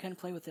 So you can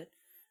play with it.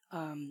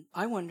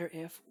 I wonder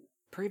if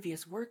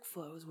previous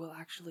workflows will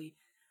actually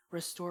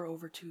restore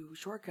over to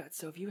shortcuts.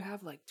 So if you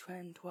have like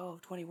 10,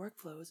 12, 20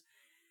 workflows,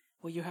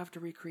 will you have to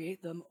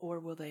recreate them, or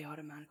will they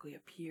automatically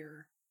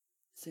appear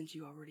since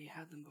you already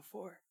had them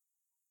before?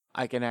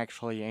 I can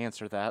actually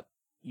answer that.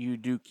 You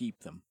do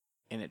keep them,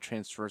 and it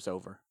transfers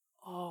over.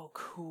 Oh,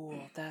 cool.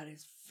 That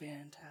is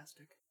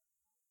fantastic.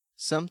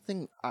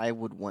 Something I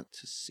would want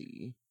to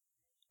see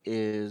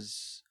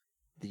is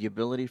the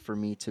ability for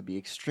me to be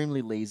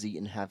extremely lazy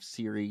and have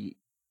Siri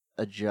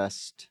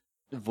adjust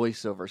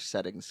voiceover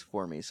settings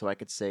for me. So I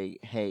could say,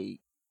 hey,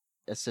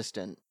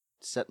 assistant,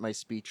 set my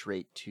speech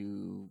rate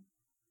to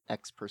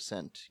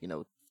X%,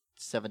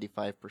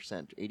 75%,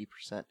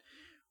 80%.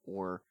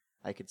 Or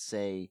I could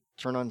say,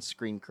 turn on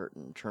screen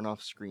curtain, turn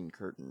off screen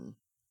curtain,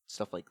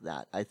 stuff like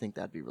that. I think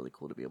that'd be really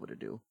cool to be able to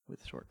do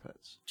with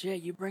shortcuts. Jay,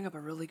 you bring up a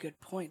really good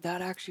point.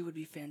 That actually would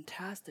be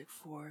fantastic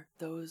for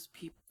those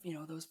people,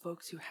 those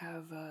folks who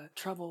have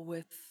trouble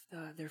with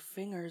their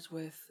fingers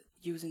with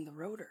using the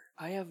rotor.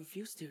 I have a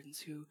few students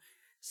who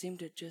seem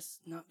to just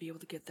not be able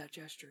to get that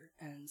gesture.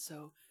 And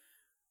so,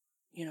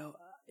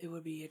 it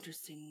would be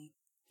interesting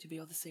to be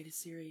able to say to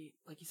Siri,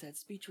 like you said,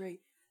 speech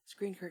rate,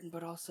 screen curtain,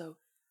 but also,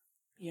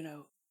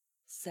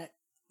 set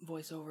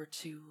voiceover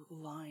to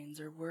lines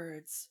or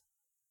words.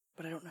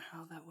 But I don't know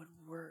how that would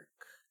work,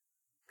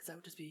 because that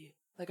would just be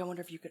like, I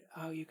wonder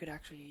how you could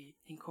actually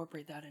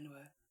incorporate that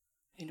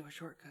into a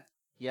shortcut.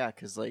 Yeah,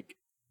 because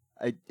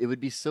it would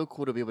be so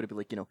cool to be able to be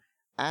like,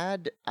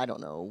 add, I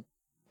don't know,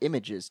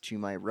 images to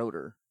my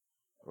rotor,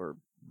 or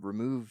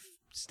remove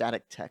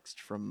static text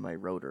from my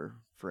rotor,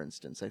 for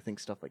instance. I think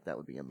stuff like that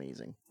would be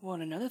amazing. Well,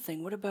 and another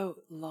thing, what about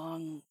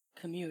long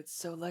commutes?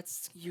 So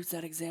let's use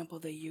that example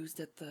they used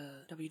at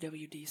the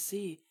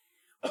WWDC,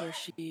 where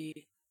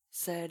she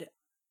said,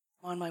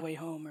 on my way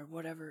home or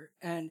whatever,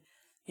 and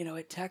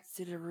it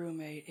texted a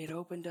roommate, it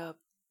opened up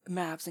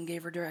maps and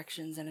gave her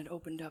directions, and it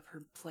opened up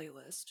her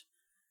playlist.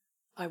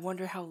 I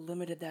wonder how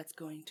limited that's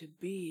going to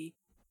be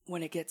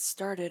when it gets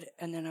started,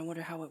 and then I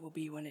wonder how it will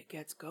be when it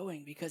gets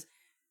going, because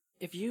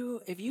if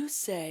you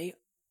say,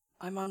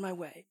 I'm on my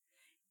way,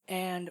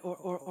 and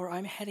or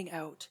I'm heading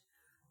out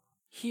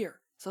here,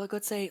 so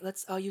let's say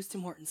I'll use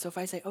Tim Hortons. So if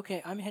I say,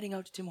 okay, I'm heading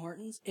out to Tim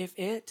Hortons, if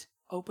it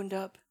opened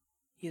up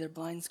either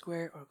Blind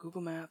Square or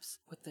Google Maps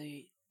with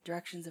the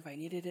directions if I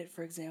needed it,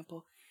 for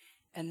example,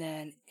 and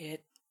then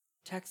it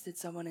texted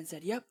someone and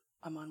said, yep,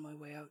 I'm on my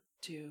way out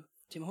to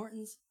Tim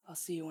Hortons, I'll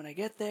see you when I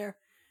get there,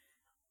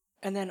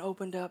 and then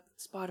opened up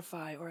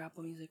Spotify or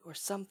Apple Music or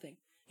something.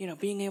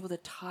 Being able to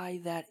tie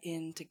that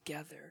in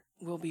together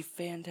will be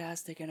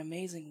fantastic and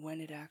amazing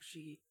when it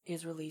actually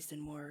is released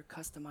and more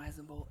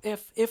customizable,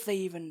 if they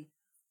even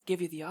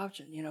give you the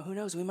option. Who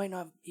knows, we might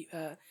not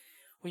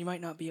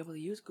be able to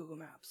use Google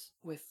Maps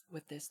with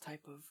this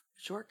type of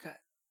shortcut.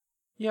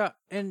 Yeah,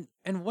 and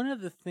one of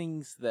the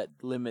things that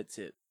limits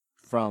it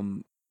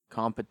from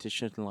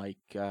competition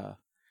like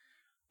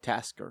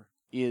Tasker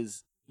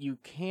is you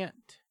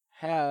can't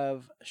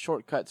have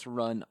shortcuts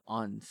run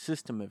on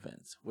system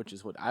events, which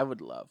is what I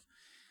would love.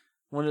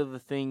 One of the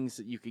things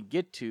that you could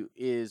get to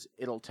is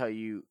it'll tell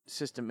you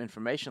system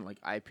information like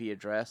IP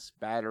address,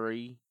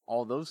 battery,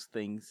 all those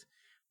things,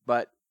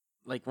 but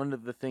like one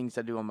of the things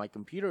I do on my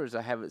computer is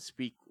I have it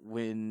speak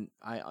when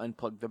I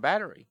unplug the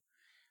battery.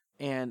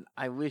 And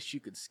I wish you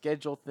could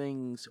schedule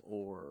things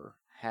or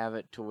have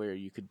it to where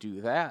you could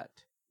do that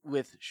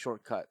with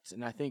shortcuts.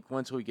 And I think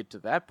once we get to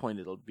that point,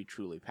 it'll be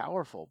truly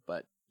powerful.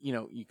 But,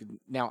 you can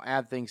now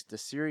add things to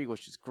Siri,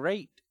 which is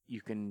great.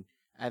 You can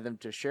add them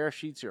to share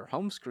sheets or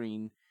home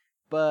screen,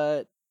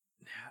 but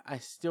I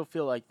still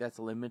feel like that's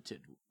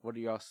limited. What are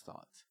y'all's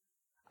thoughts?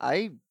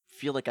 I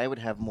feel like I would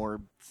have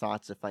more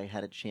thoughts if I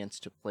had a chance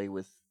to play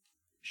with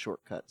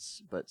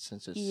shortcuts, but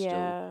since it's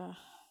still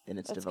in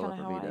its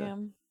developer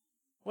beta.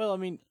 Well, I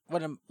mean,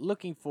 what I'm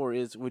looking for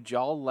is, would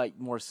y'all like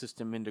more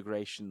system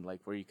integration,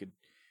 like where you could,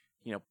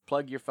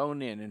 plug your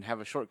phone in and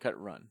have a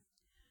shortcut run?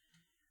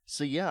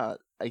 So yeah,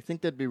 I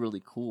think that'd be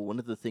really cool. One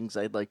of the things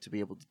I'd like to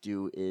be able to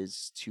do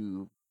is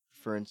to,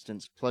 for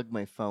instance, plug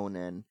my phone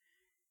in,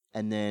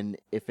 and then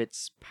if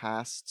it's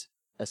past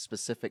a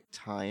specific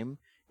time,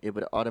 it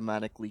would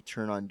automatically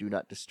turn on Do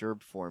Not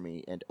Disturb for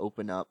me and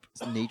open up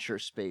Nature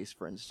Space,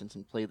 for instance,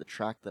 and play the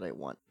track that I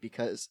want,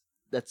 because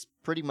that's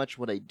pretty much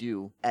what I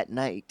do at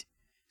night,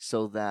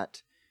 so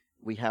that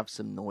we have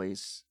some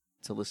noise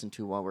to listen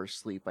to while we're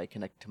asleep. I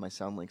connect to my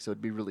SoundLink, so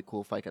it'd be really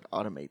cool if I could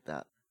automate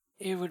that.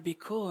 It would be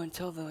cool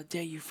until the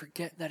day you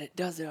forget that it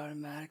does it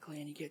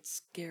automatically and you get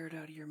scared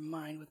out of your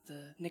mind with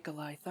the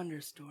Nikolai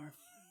thunderstorm.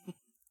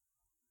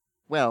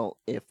 Well,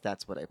 if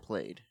that's what I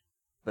played.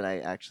 But I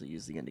actually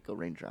used the Indigo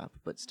Raindrop,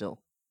 but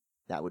still,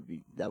 that would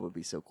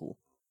be so cool.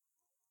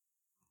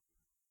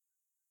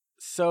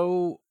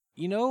 So,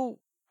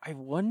 I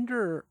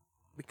wonder,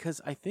 because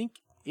I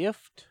think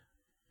IFT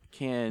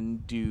can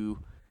do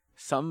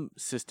some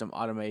system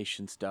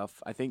automation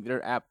stuff. I think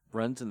their app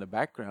runs in the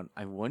background.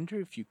 I wonder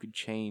if you could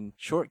chain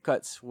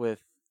shortcuts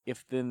with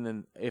if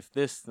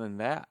this, then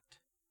that.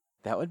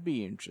 That would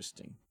be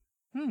interesting.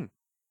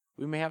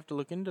 We may have to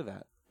look into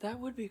that. That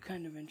would be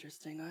kind of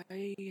interesting.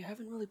 I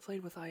haven't really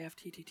played with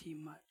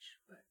IFTTT much,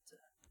 but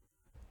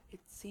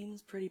it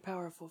seems pretty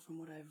powerful from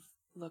what I've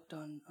looked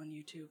on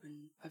YouTube,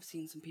 and I've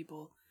seen some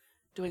people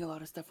doing a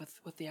lot of stuff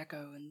with the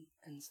Echo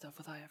and stuff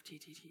with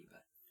IFTTT.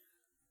 But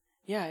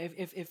yeah,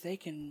 if they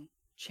can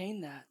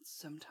chain that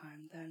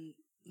sometime, then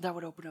that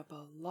would open up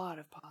a lot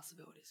of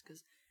possibilities,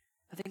 because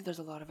I think there's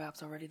a lot of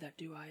apps already that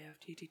do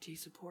IFTTT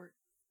support.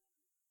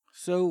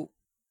 So,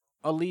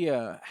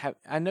 Aaliyah,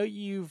 I know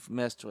you've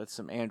messed with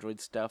some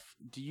Android stuff.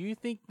 Do you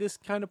think this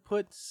kind of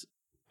puts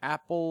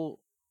Apple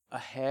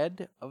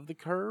ahead of the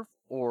curve,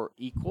 or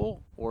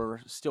equal,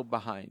 or still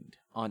behind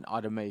on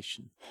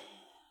automation?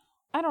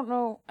 I don't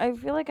know. I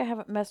feel like I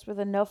haven't messed with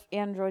enough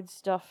Android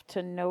stuff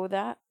to know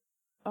that.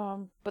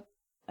 But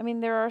I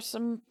mean, there are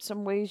some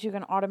ways you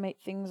can automate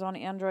things on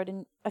Android,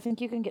 and I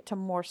think you can get to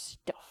more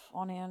stuff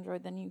on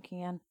Android than you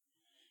can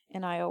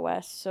in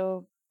iOS.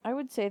 So I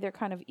would say they're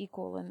kind of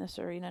equal in this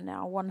arena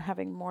now. One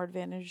having more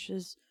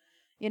advantages,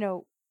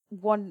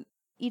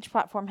 each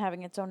platform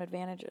having its own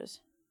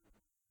advantages.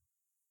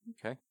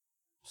 Okay.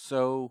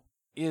 So,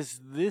 is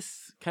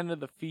this kind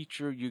of the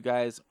feature you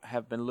guys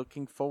have been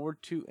looking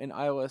forward to in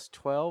iOS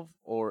 12,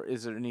 or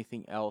is there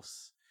anything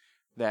else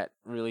that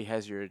really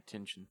has your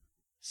attention?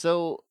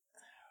 So,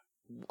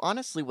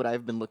 honestly, what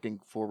I've been looking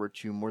forward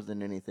to more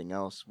than anything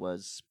else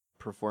was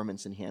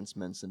performance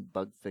enhancements and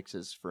bug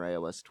fixes for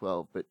iOS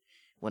 12. But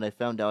when I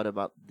found out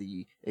about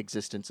the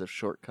existence of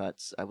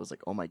shortcuts, I was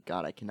like, oh my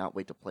god, I cannot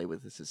wait to play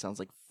with this. It sounds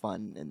like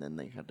fun. And then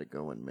they had to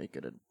go and make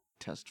it a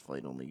test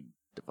flight only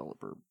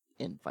developer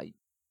invite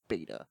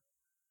beta.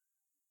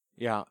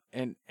 Yeah,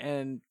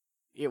 and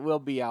it will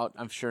be out,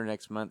 I'm sure,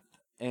 next month.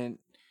 And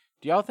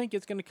do y'all think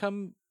it's going to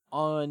come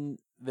on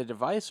the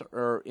device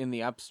or in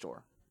the App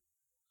Store?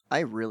 I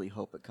really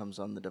hope it comes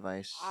on the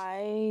device.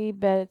 I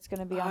bet it's going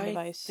to be on I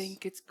device.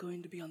 think it's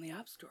going to be on the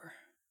App Store.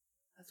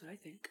 That's what I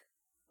think.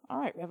 All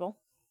right, Rebel.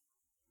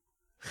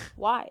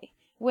 Why?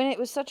 When it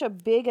was such a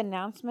big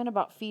announcement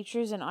about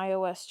features in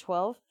iOS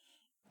 12,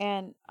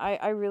 and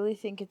I really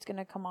think it's going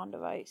to come on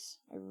device.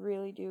 I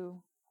really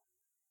do.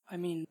 I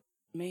mean,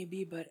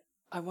 maybe, but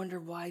I wonder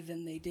why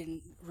then they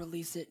didn't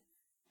release it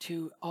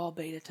to all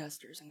beta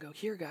testers and go,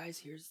 here, guys,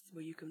 here's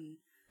what you can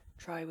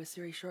try with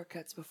Siri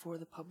shortcuts before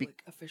the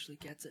public officially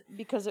gets it.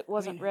 Because it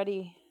wasn't mean,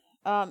 ready.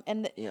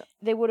 Yeah.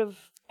 They would have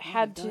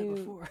had They've done it to...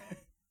 before.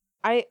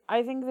 I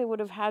think they would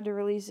have had to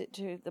release it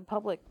to the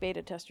public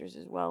beta testers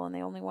as well, and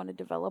they only wanted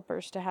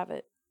developers to have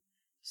it.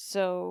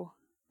 So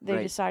they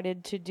Right.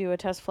 decided to do a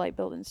test flight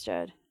build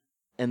instead.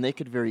 And they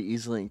could very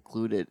easily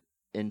include it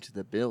into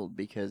the build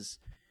because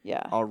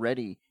Yeah.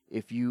 already,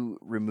 if you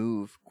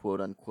remove,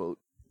 quote unquote,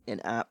 an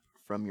app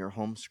from your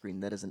home screen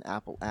that is an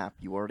Apple app,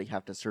 you already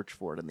have to search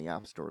for it in the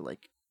App Store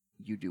like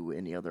you do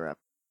any other app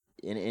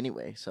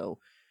anyway. So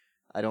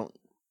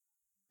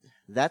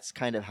that's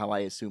kind of how I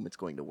assume it's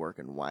going to work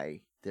and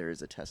why there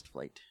is a test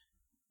flight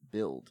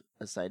build,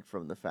 aside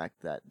from the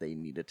fact that they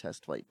need a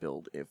test flight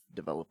build if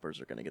developers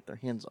are going to get their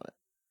hands on it.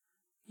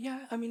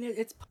 Yeah, I mean,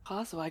 it's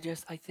possible. I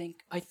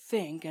think,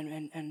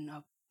 and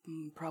I'll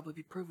probably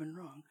be proven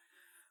wrong,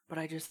 but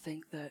I just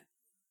think that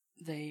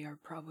they are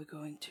probably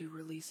going to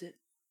release it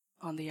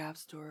on the App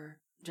Store.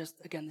 Just,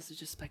 again, this is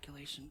just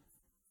speculation.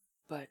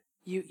 But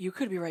you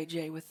could be right,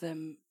 Jay, with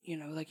them,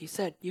 like you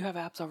said, you have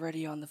apps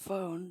already on the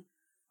phone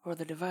or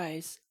the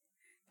device,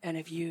 and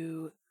if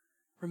you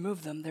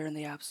remove them, they're in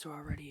the App Store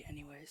already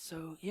anyway.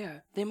 So, yeah,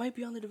 they might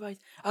be on the device.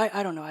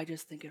 I don't know, I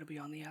just think it'll be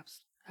on the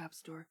App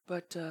Store.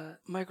 But,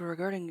 Michael,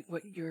 regarding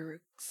what you're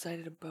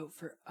excited about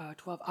for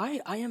 12,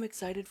 I am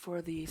excited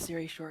for the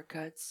Siri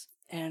shortcuts,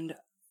 and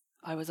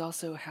I was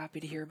also happy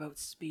to hear about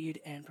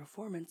speed and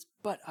performance,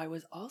 but I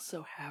was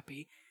also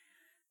happy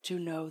to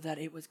know that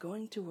it was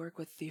going to work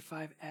with the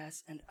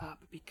 5S and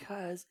up,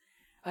 because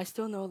I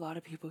still know a lot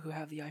of people who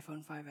have the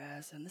iPhone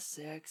 5S and the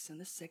 6 and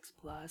the 6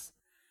 Plus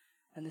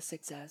and the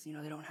 6S.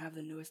 They don't have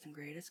the newest and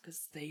greatest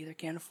because they either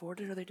can't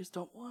afford it or they just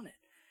don't want it.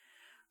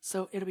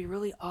 So it'll be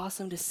really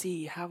awesome to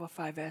see how a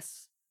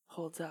 5S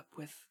holds up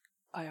with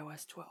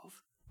iOS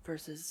 12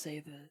 versus, say,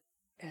 the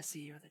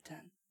SE or the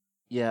 10.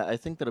 Yeah, I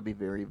think that'll be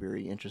very,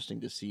 very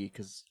interesting to see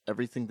because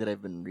everything that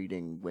I've been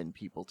reading when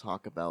people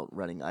talk about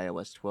running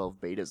iOS 12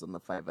 betas on the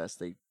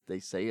 5S, they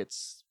say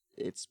it's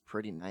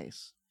pretty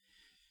nice.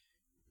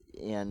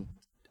 And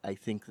I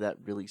think that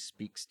really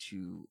speaks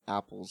to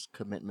Apple's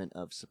commitment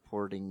of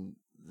supporting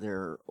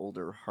their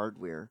older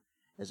hardware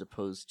as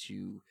opposed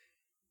to,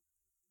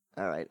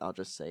 alright, I'll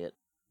just say it,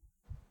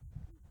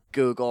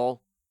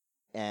 Google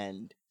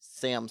and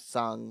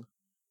Samsung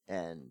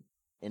and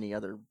any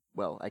other,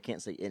 well, I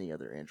can't say any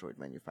other Android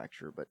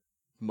manufacturer, but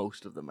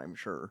most of them, I'm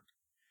sure.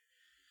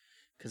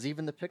 Because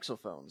even the Pixel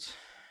phones,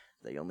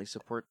 they only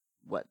support,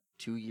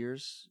 2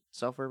 years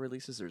software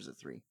releases, or is it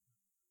 3?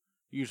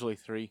 Usually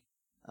 3.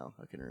 Oh,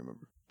 I can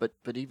remember.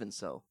 But even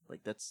so,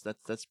 like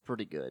that's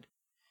pretty good.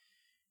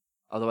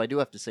 Although I do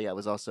have to say I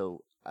was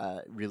also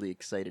really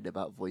excited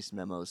about voice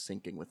memos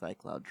syncing with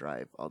iCloud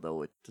Drive,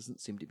 although it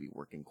doesn't seem to be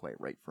working quite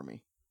right for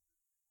me.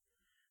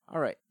 All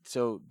right.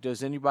 So,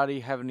 does anybody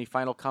have any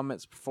final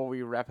comments before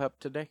we wrap up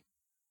today?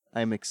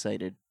 I'm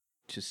excited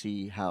to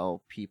see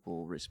how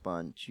people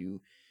respond to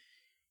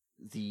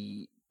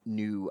the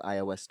new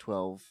iOS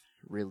 12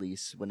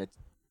 release when it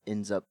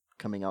ends up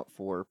coming out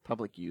for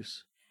public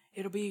use.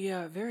 It'll be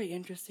very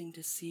interesting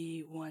to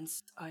see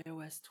once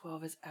iOS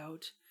 12 is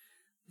out,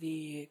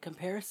 the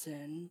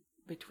comparison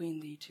between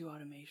the two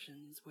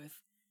automations with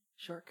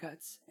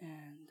shortcuts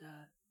and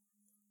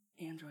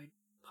Android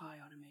Pie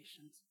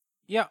automations.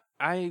 Yeah,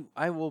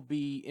 I will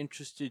be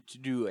interested to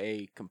do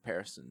a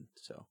comparison.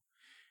 So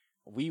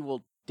we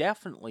will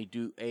definitely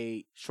do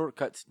a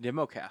shortcuts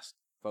democast,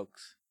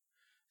 folks.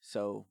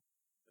 So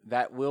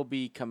that will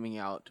be coming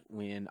out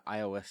when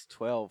iOS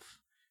 12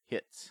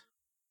 hits.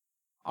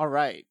 All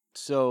right,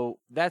 so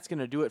that's going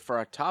to do it for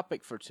our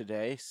topic for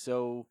today.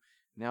 So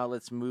now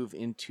let's move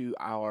into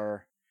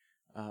our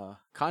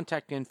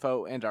contact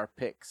info and our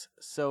picks.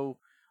 So,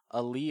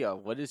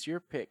 Aaliyah, what is your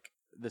pick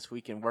this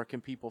week, and where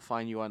can people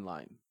find you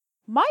online?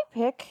 My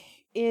pick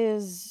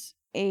is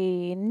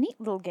a neat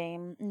little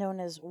game known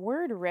as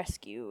Word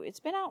Rescue. It's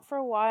been out for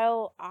a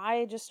while.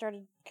 I just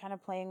started kind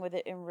of playing with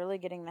it and really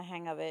getting the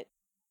hang of it.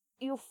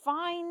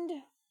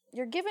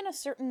 You're given a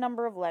certain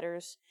number of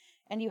letters,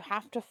 and you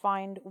have to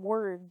find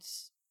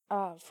words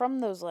from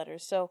those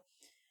letters. So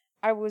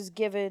I was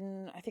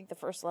given, I think the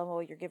first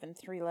level, you're given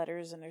 3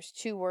 letters, and there's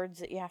 2 words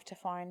that you have to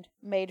find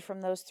made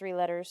from those 3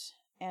 letters.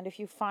 And if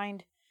you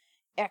find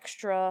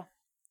extra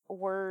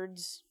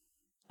words,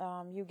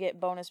 you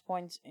get bonus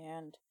points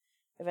and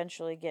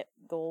eventually get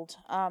gold.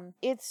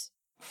 It's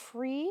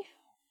free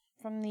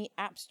from the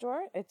App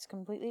Store. It's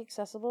completely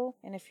accessible.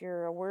 And if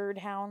you're a word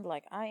hound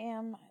like I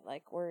am, I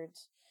like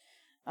words.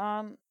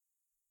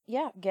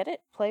 Yeah, get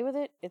it, play with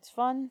it. It's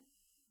fun.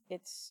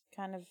 It's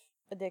kind of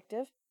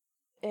addictive.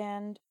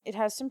 And it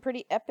has some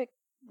pretty epic,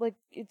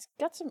 it's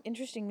got some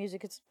interesting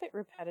music. It's a bit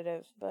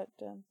repetitive, but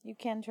you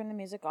can turn the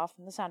music off,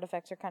 and the sound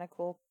effects are kind of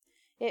cool.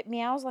 It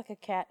meows like a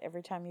cat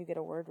every time you get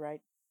a word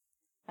right.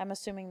 I'm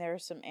assuming there are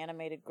some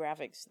animated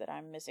graphics that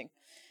I'm missing.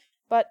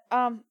 But,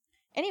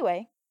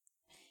 anyway,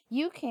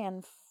 you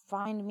can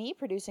find me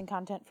producing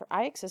content for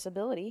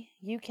iAccessibility.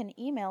 You can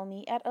email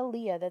me at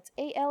Aleeha, that's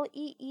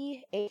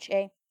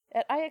ALEEHA,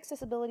 at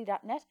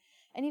iAccessibility.net,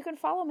 and you can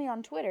follow me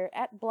on Twitter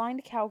at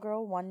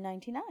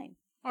BlindCowgirl199.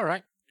 All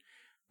right.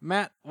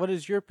 Matt, what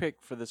is your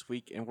pick for this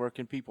week, and where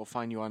can people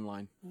find you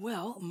online?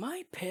 Well,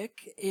 my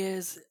pick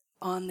is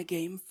on the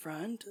game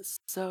front,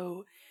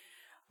 so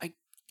I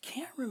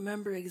can't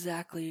remember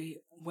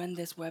exactly when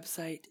this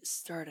website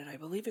started. I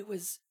believe it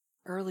was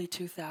early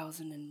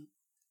 2000-ish,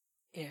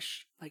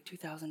 like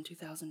 2000,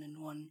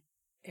 2001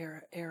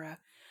 era.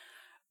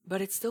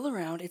 But it's still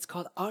around. It's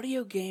called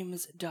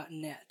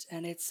audiogames.net,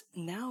 and it's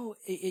now,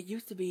 it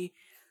used to be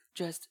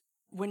just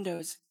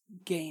Windows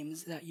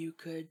games that you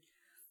could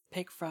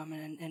pick from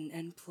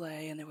and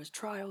play, and there was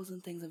trials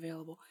and things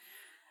available.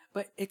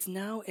 But it's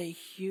now a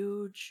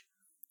huge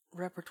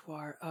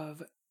repertoire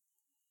of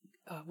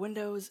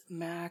Windows,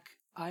 Mac,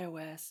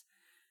 iOS,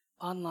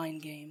 online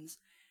games.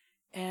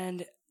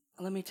 And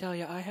let me tell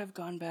you, I have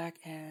gone back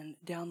and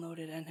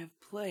downloaded and have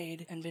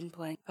played and been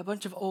playing a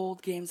bunch of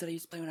old games that I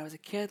used to play when I was a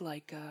kid,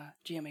 like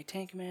GMA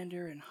Tank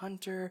Commander and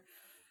Hunter,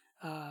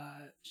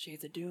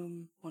 Shades of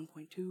Doom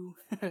 1.2.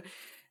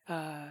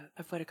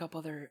 I've played a couple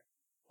other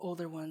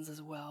older ones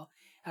as well.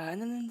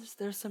 And then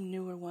there's some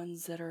newer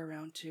ones that are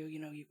around too. You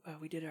know,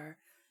 we did our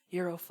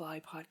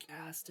Eurofly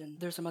podcast, and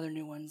there's some other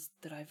new ones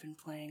that I've been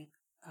playing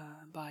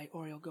by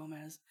Oriol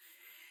Gomez.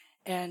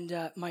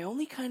 And my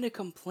only kind of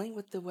complaint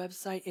with the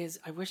website is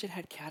I wish it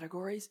had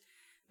categories,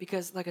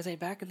 because, like I say,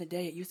 back in the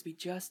day, it used to be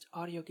just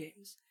audio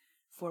games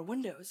for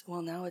Windows.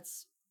 Well, now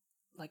it's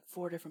like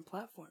 4 different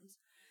platforms.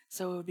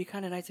 So it would be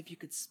kind of nice if you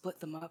could split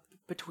them up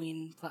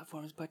between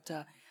platforms. But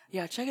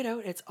yeah, check it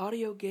out. It's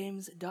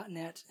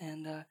audiogames.net,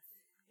 and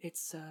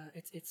it's a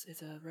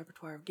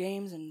repertoire of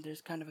games, and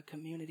there's kind of a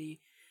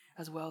community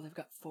as well. They've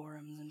got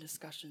forums and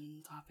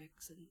discussion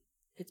topics, and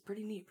it's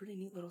pretty neat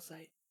little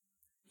site.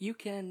 You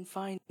can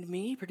find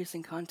me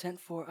producing content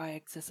for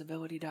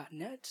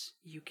iAccessibility.net.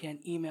 You can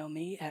email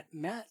me at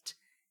Matt,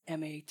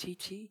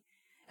 M-A-T-T,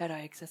 at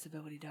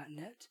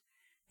iAccessibility.net.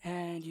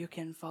 And you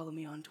can follow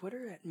me on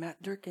Twitter at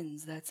Matt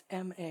Durkins. That's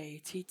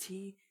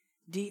MattDierckens.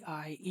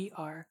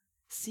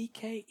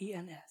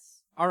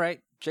 All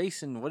right,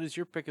 Jason, what is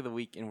your pick of the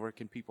week, and where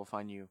can people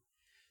find you?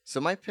 So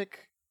my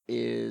pick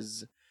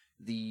is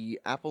the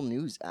Apple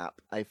News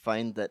app. I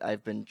find that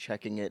I've been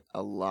checking it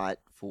a lot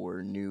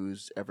for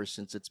news ever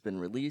since it's been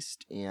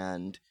released,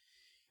 and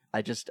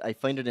I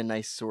find it a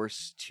nice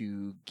source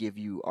to give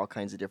you all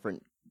kinds of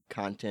different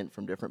content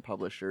from different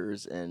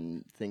publishers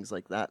and things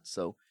like that.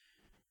 So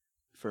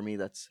for me,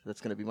 that's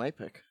going to be my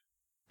pick.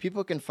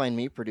 People can find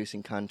me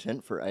producing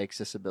content for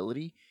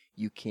iAccessibility.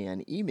 You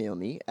can email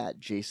me at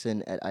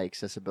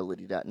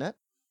jason@iAccessibility.net.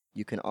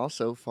 You can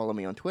also follow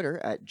me on Twitter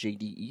at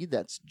JDE,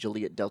 that's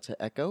Juliet Delta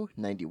Echo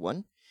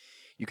 91.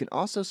 You can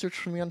also search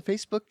for me on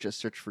Facebook, just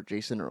search for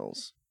Jason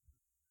Earls.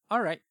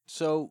 All right,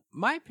 so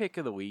my pick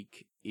of the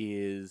week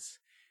is,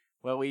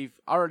 well, we've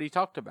already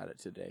talked about it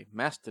today,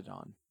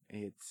 Mastodon.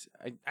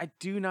 I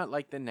do not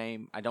like the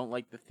name, I don't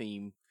like the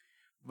theme,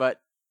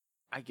 but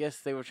I guess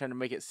they were trying to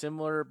make it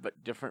similar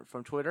but different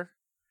from Twitter.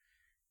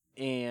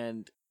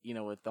 And,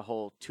 with the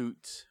whole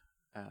toots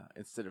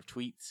instead of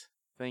tweets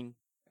thing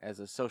as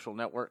a social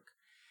network,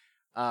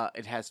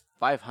 it has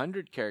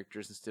 500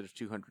 characters instead of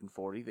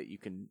 240 that you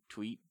can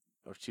tweet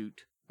or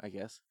toot, I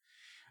guess.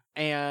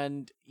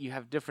 And you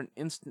have different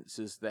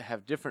instances that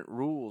have different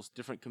rules,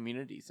 different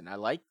communities, and I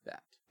like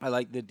that. I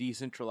like the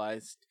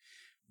decentralized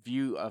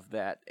view of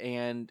that,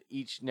 and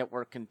each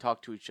network can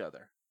talk to each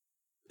other.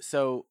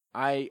 So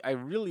I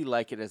really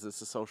like it as a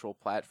social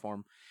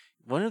platform.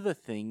 One of the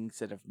things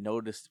that I've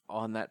noticed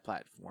on that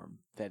platform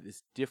that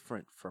is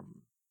different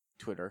from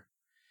Twitter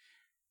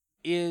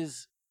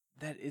is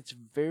that it's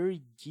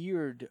very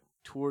geared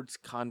towards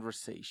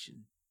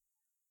conversation.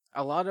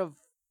 A lot of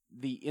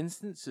the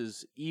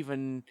instances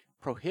even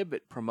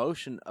prohibit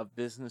promotion of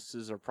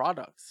businesses or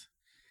products.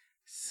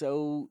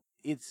 So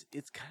it's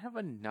kind of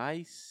a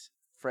nice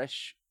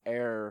fresh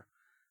air.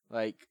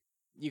 Like,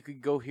 you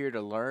could go here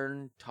to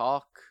learn,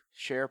 talk,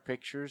 share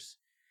pictures,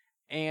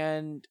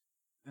 and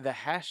the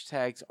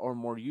hashtags are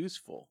more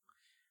useful.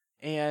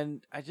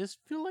 And I just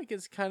feel like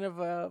it's kind of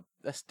a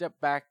step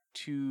back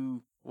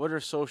to what are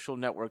social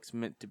networks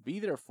meant to be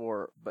there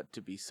for, but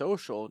to be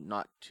social,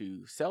 not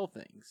to sell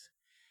things.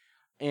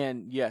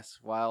 And yes,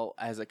 while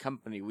as a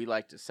company we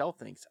like to sell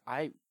things,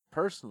 I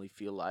personally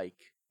feel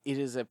like it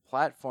is a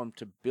platform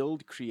to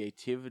build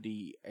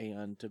creativity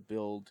and to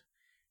build,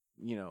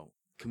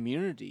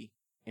 community.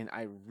 And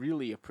I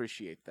really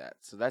appreciate that.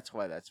 So that's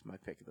why that's my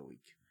pick of the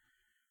week.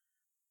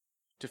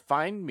 To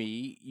find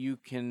me, you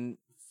can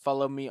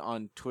follow me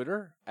on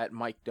Twitter at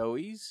Mike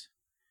Doies.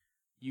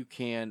 You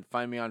can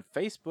find me on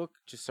Facebook.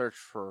 Just search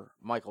for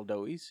Michael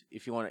Doies.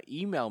 If you want to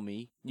email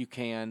me, you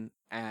can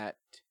at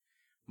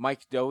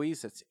Mike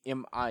Doies. That's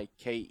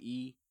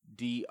MikeDoise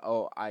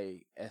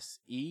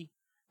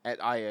at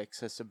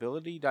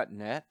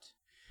iaccessibility.net.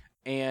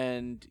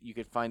 And you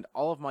can find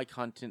all of my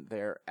content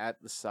there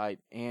at the site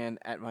and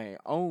at my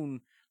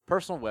own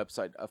personal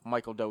website of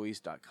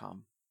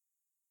michaeldoies.com.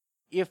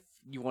 If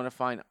you want to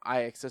find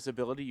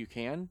iAccessibility, you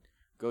can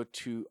go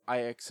to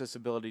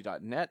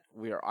iaccessibility.net.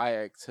 We are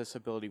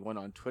iAccessibility1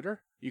 on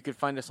Twitter. You can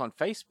find us on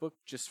Facebook.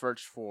 Just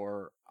search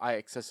for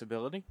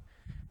iAccessibility.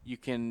 You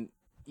can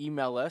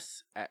email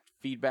us at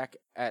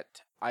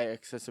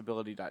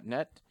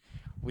feedback@iaccessibility.net.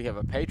 We have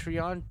a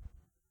Patreon.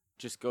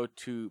 Just go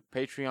to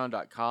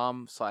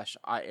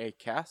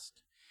patreon.com/iacast.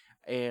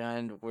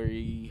 And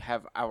we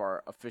have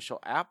our official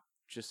app.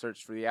 Just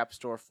search for the App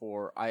Store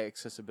for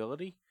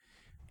iAccessibility.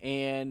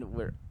 And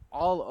we're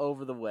all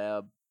over the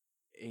web.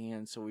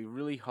 And so we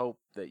really hope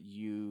that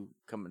you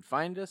come and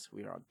find us.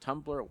 We are on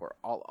Tumblr. We're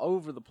all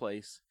over the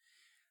place.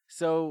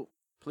 So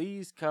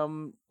please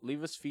come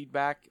leave us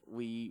feedback.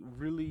 We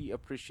really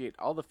appreciate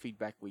all the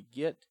feedback we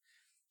get.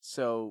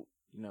 So,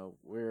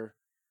 we're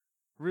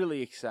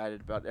really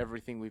excited about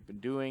everything we've been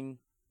doing.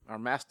 Our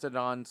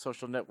Mastodon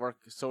social network,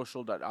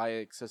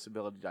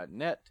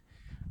 social.iaccessibility.net.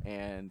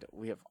 And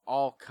we have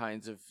all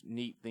kinds of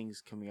neat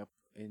things coming up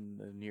in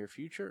the near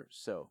future.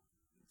 So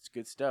it's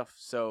good stuff.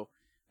 So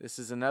this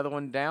is another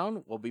one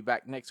down. We'll be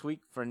back next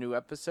week for a new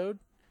episode.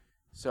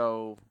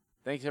 So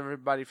thanks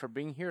everybody for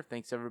being here.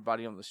 Thanks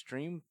everybody on the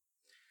stream.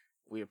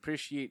 We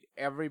appreciate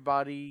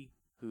everybody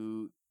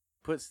who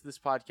puts this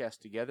podcast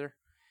together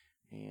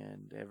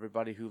and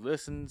everybody who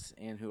listens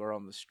and who are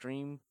on the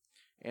stream.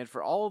 And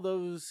for all of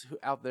those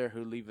out there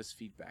who leave us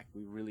feedback,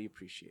 we really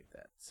appreciate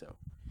that. So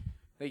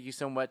thank you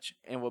so much.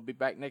 And we'll be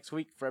back next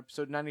week for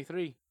episode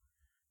 93.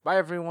 Bye,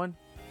 everyone.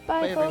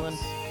 Bye, folks. Everyone.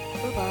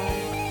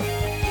 Bye-bye.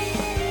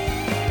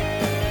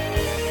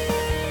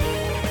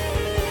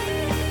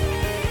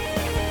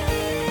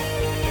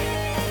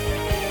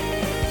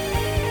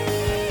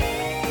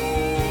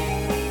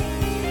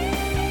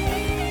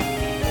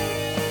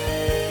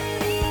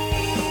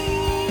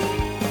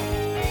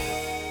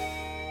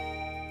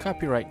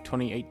 Copyright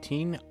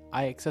 2018,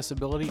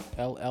 iAccessibility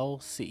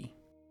LLC.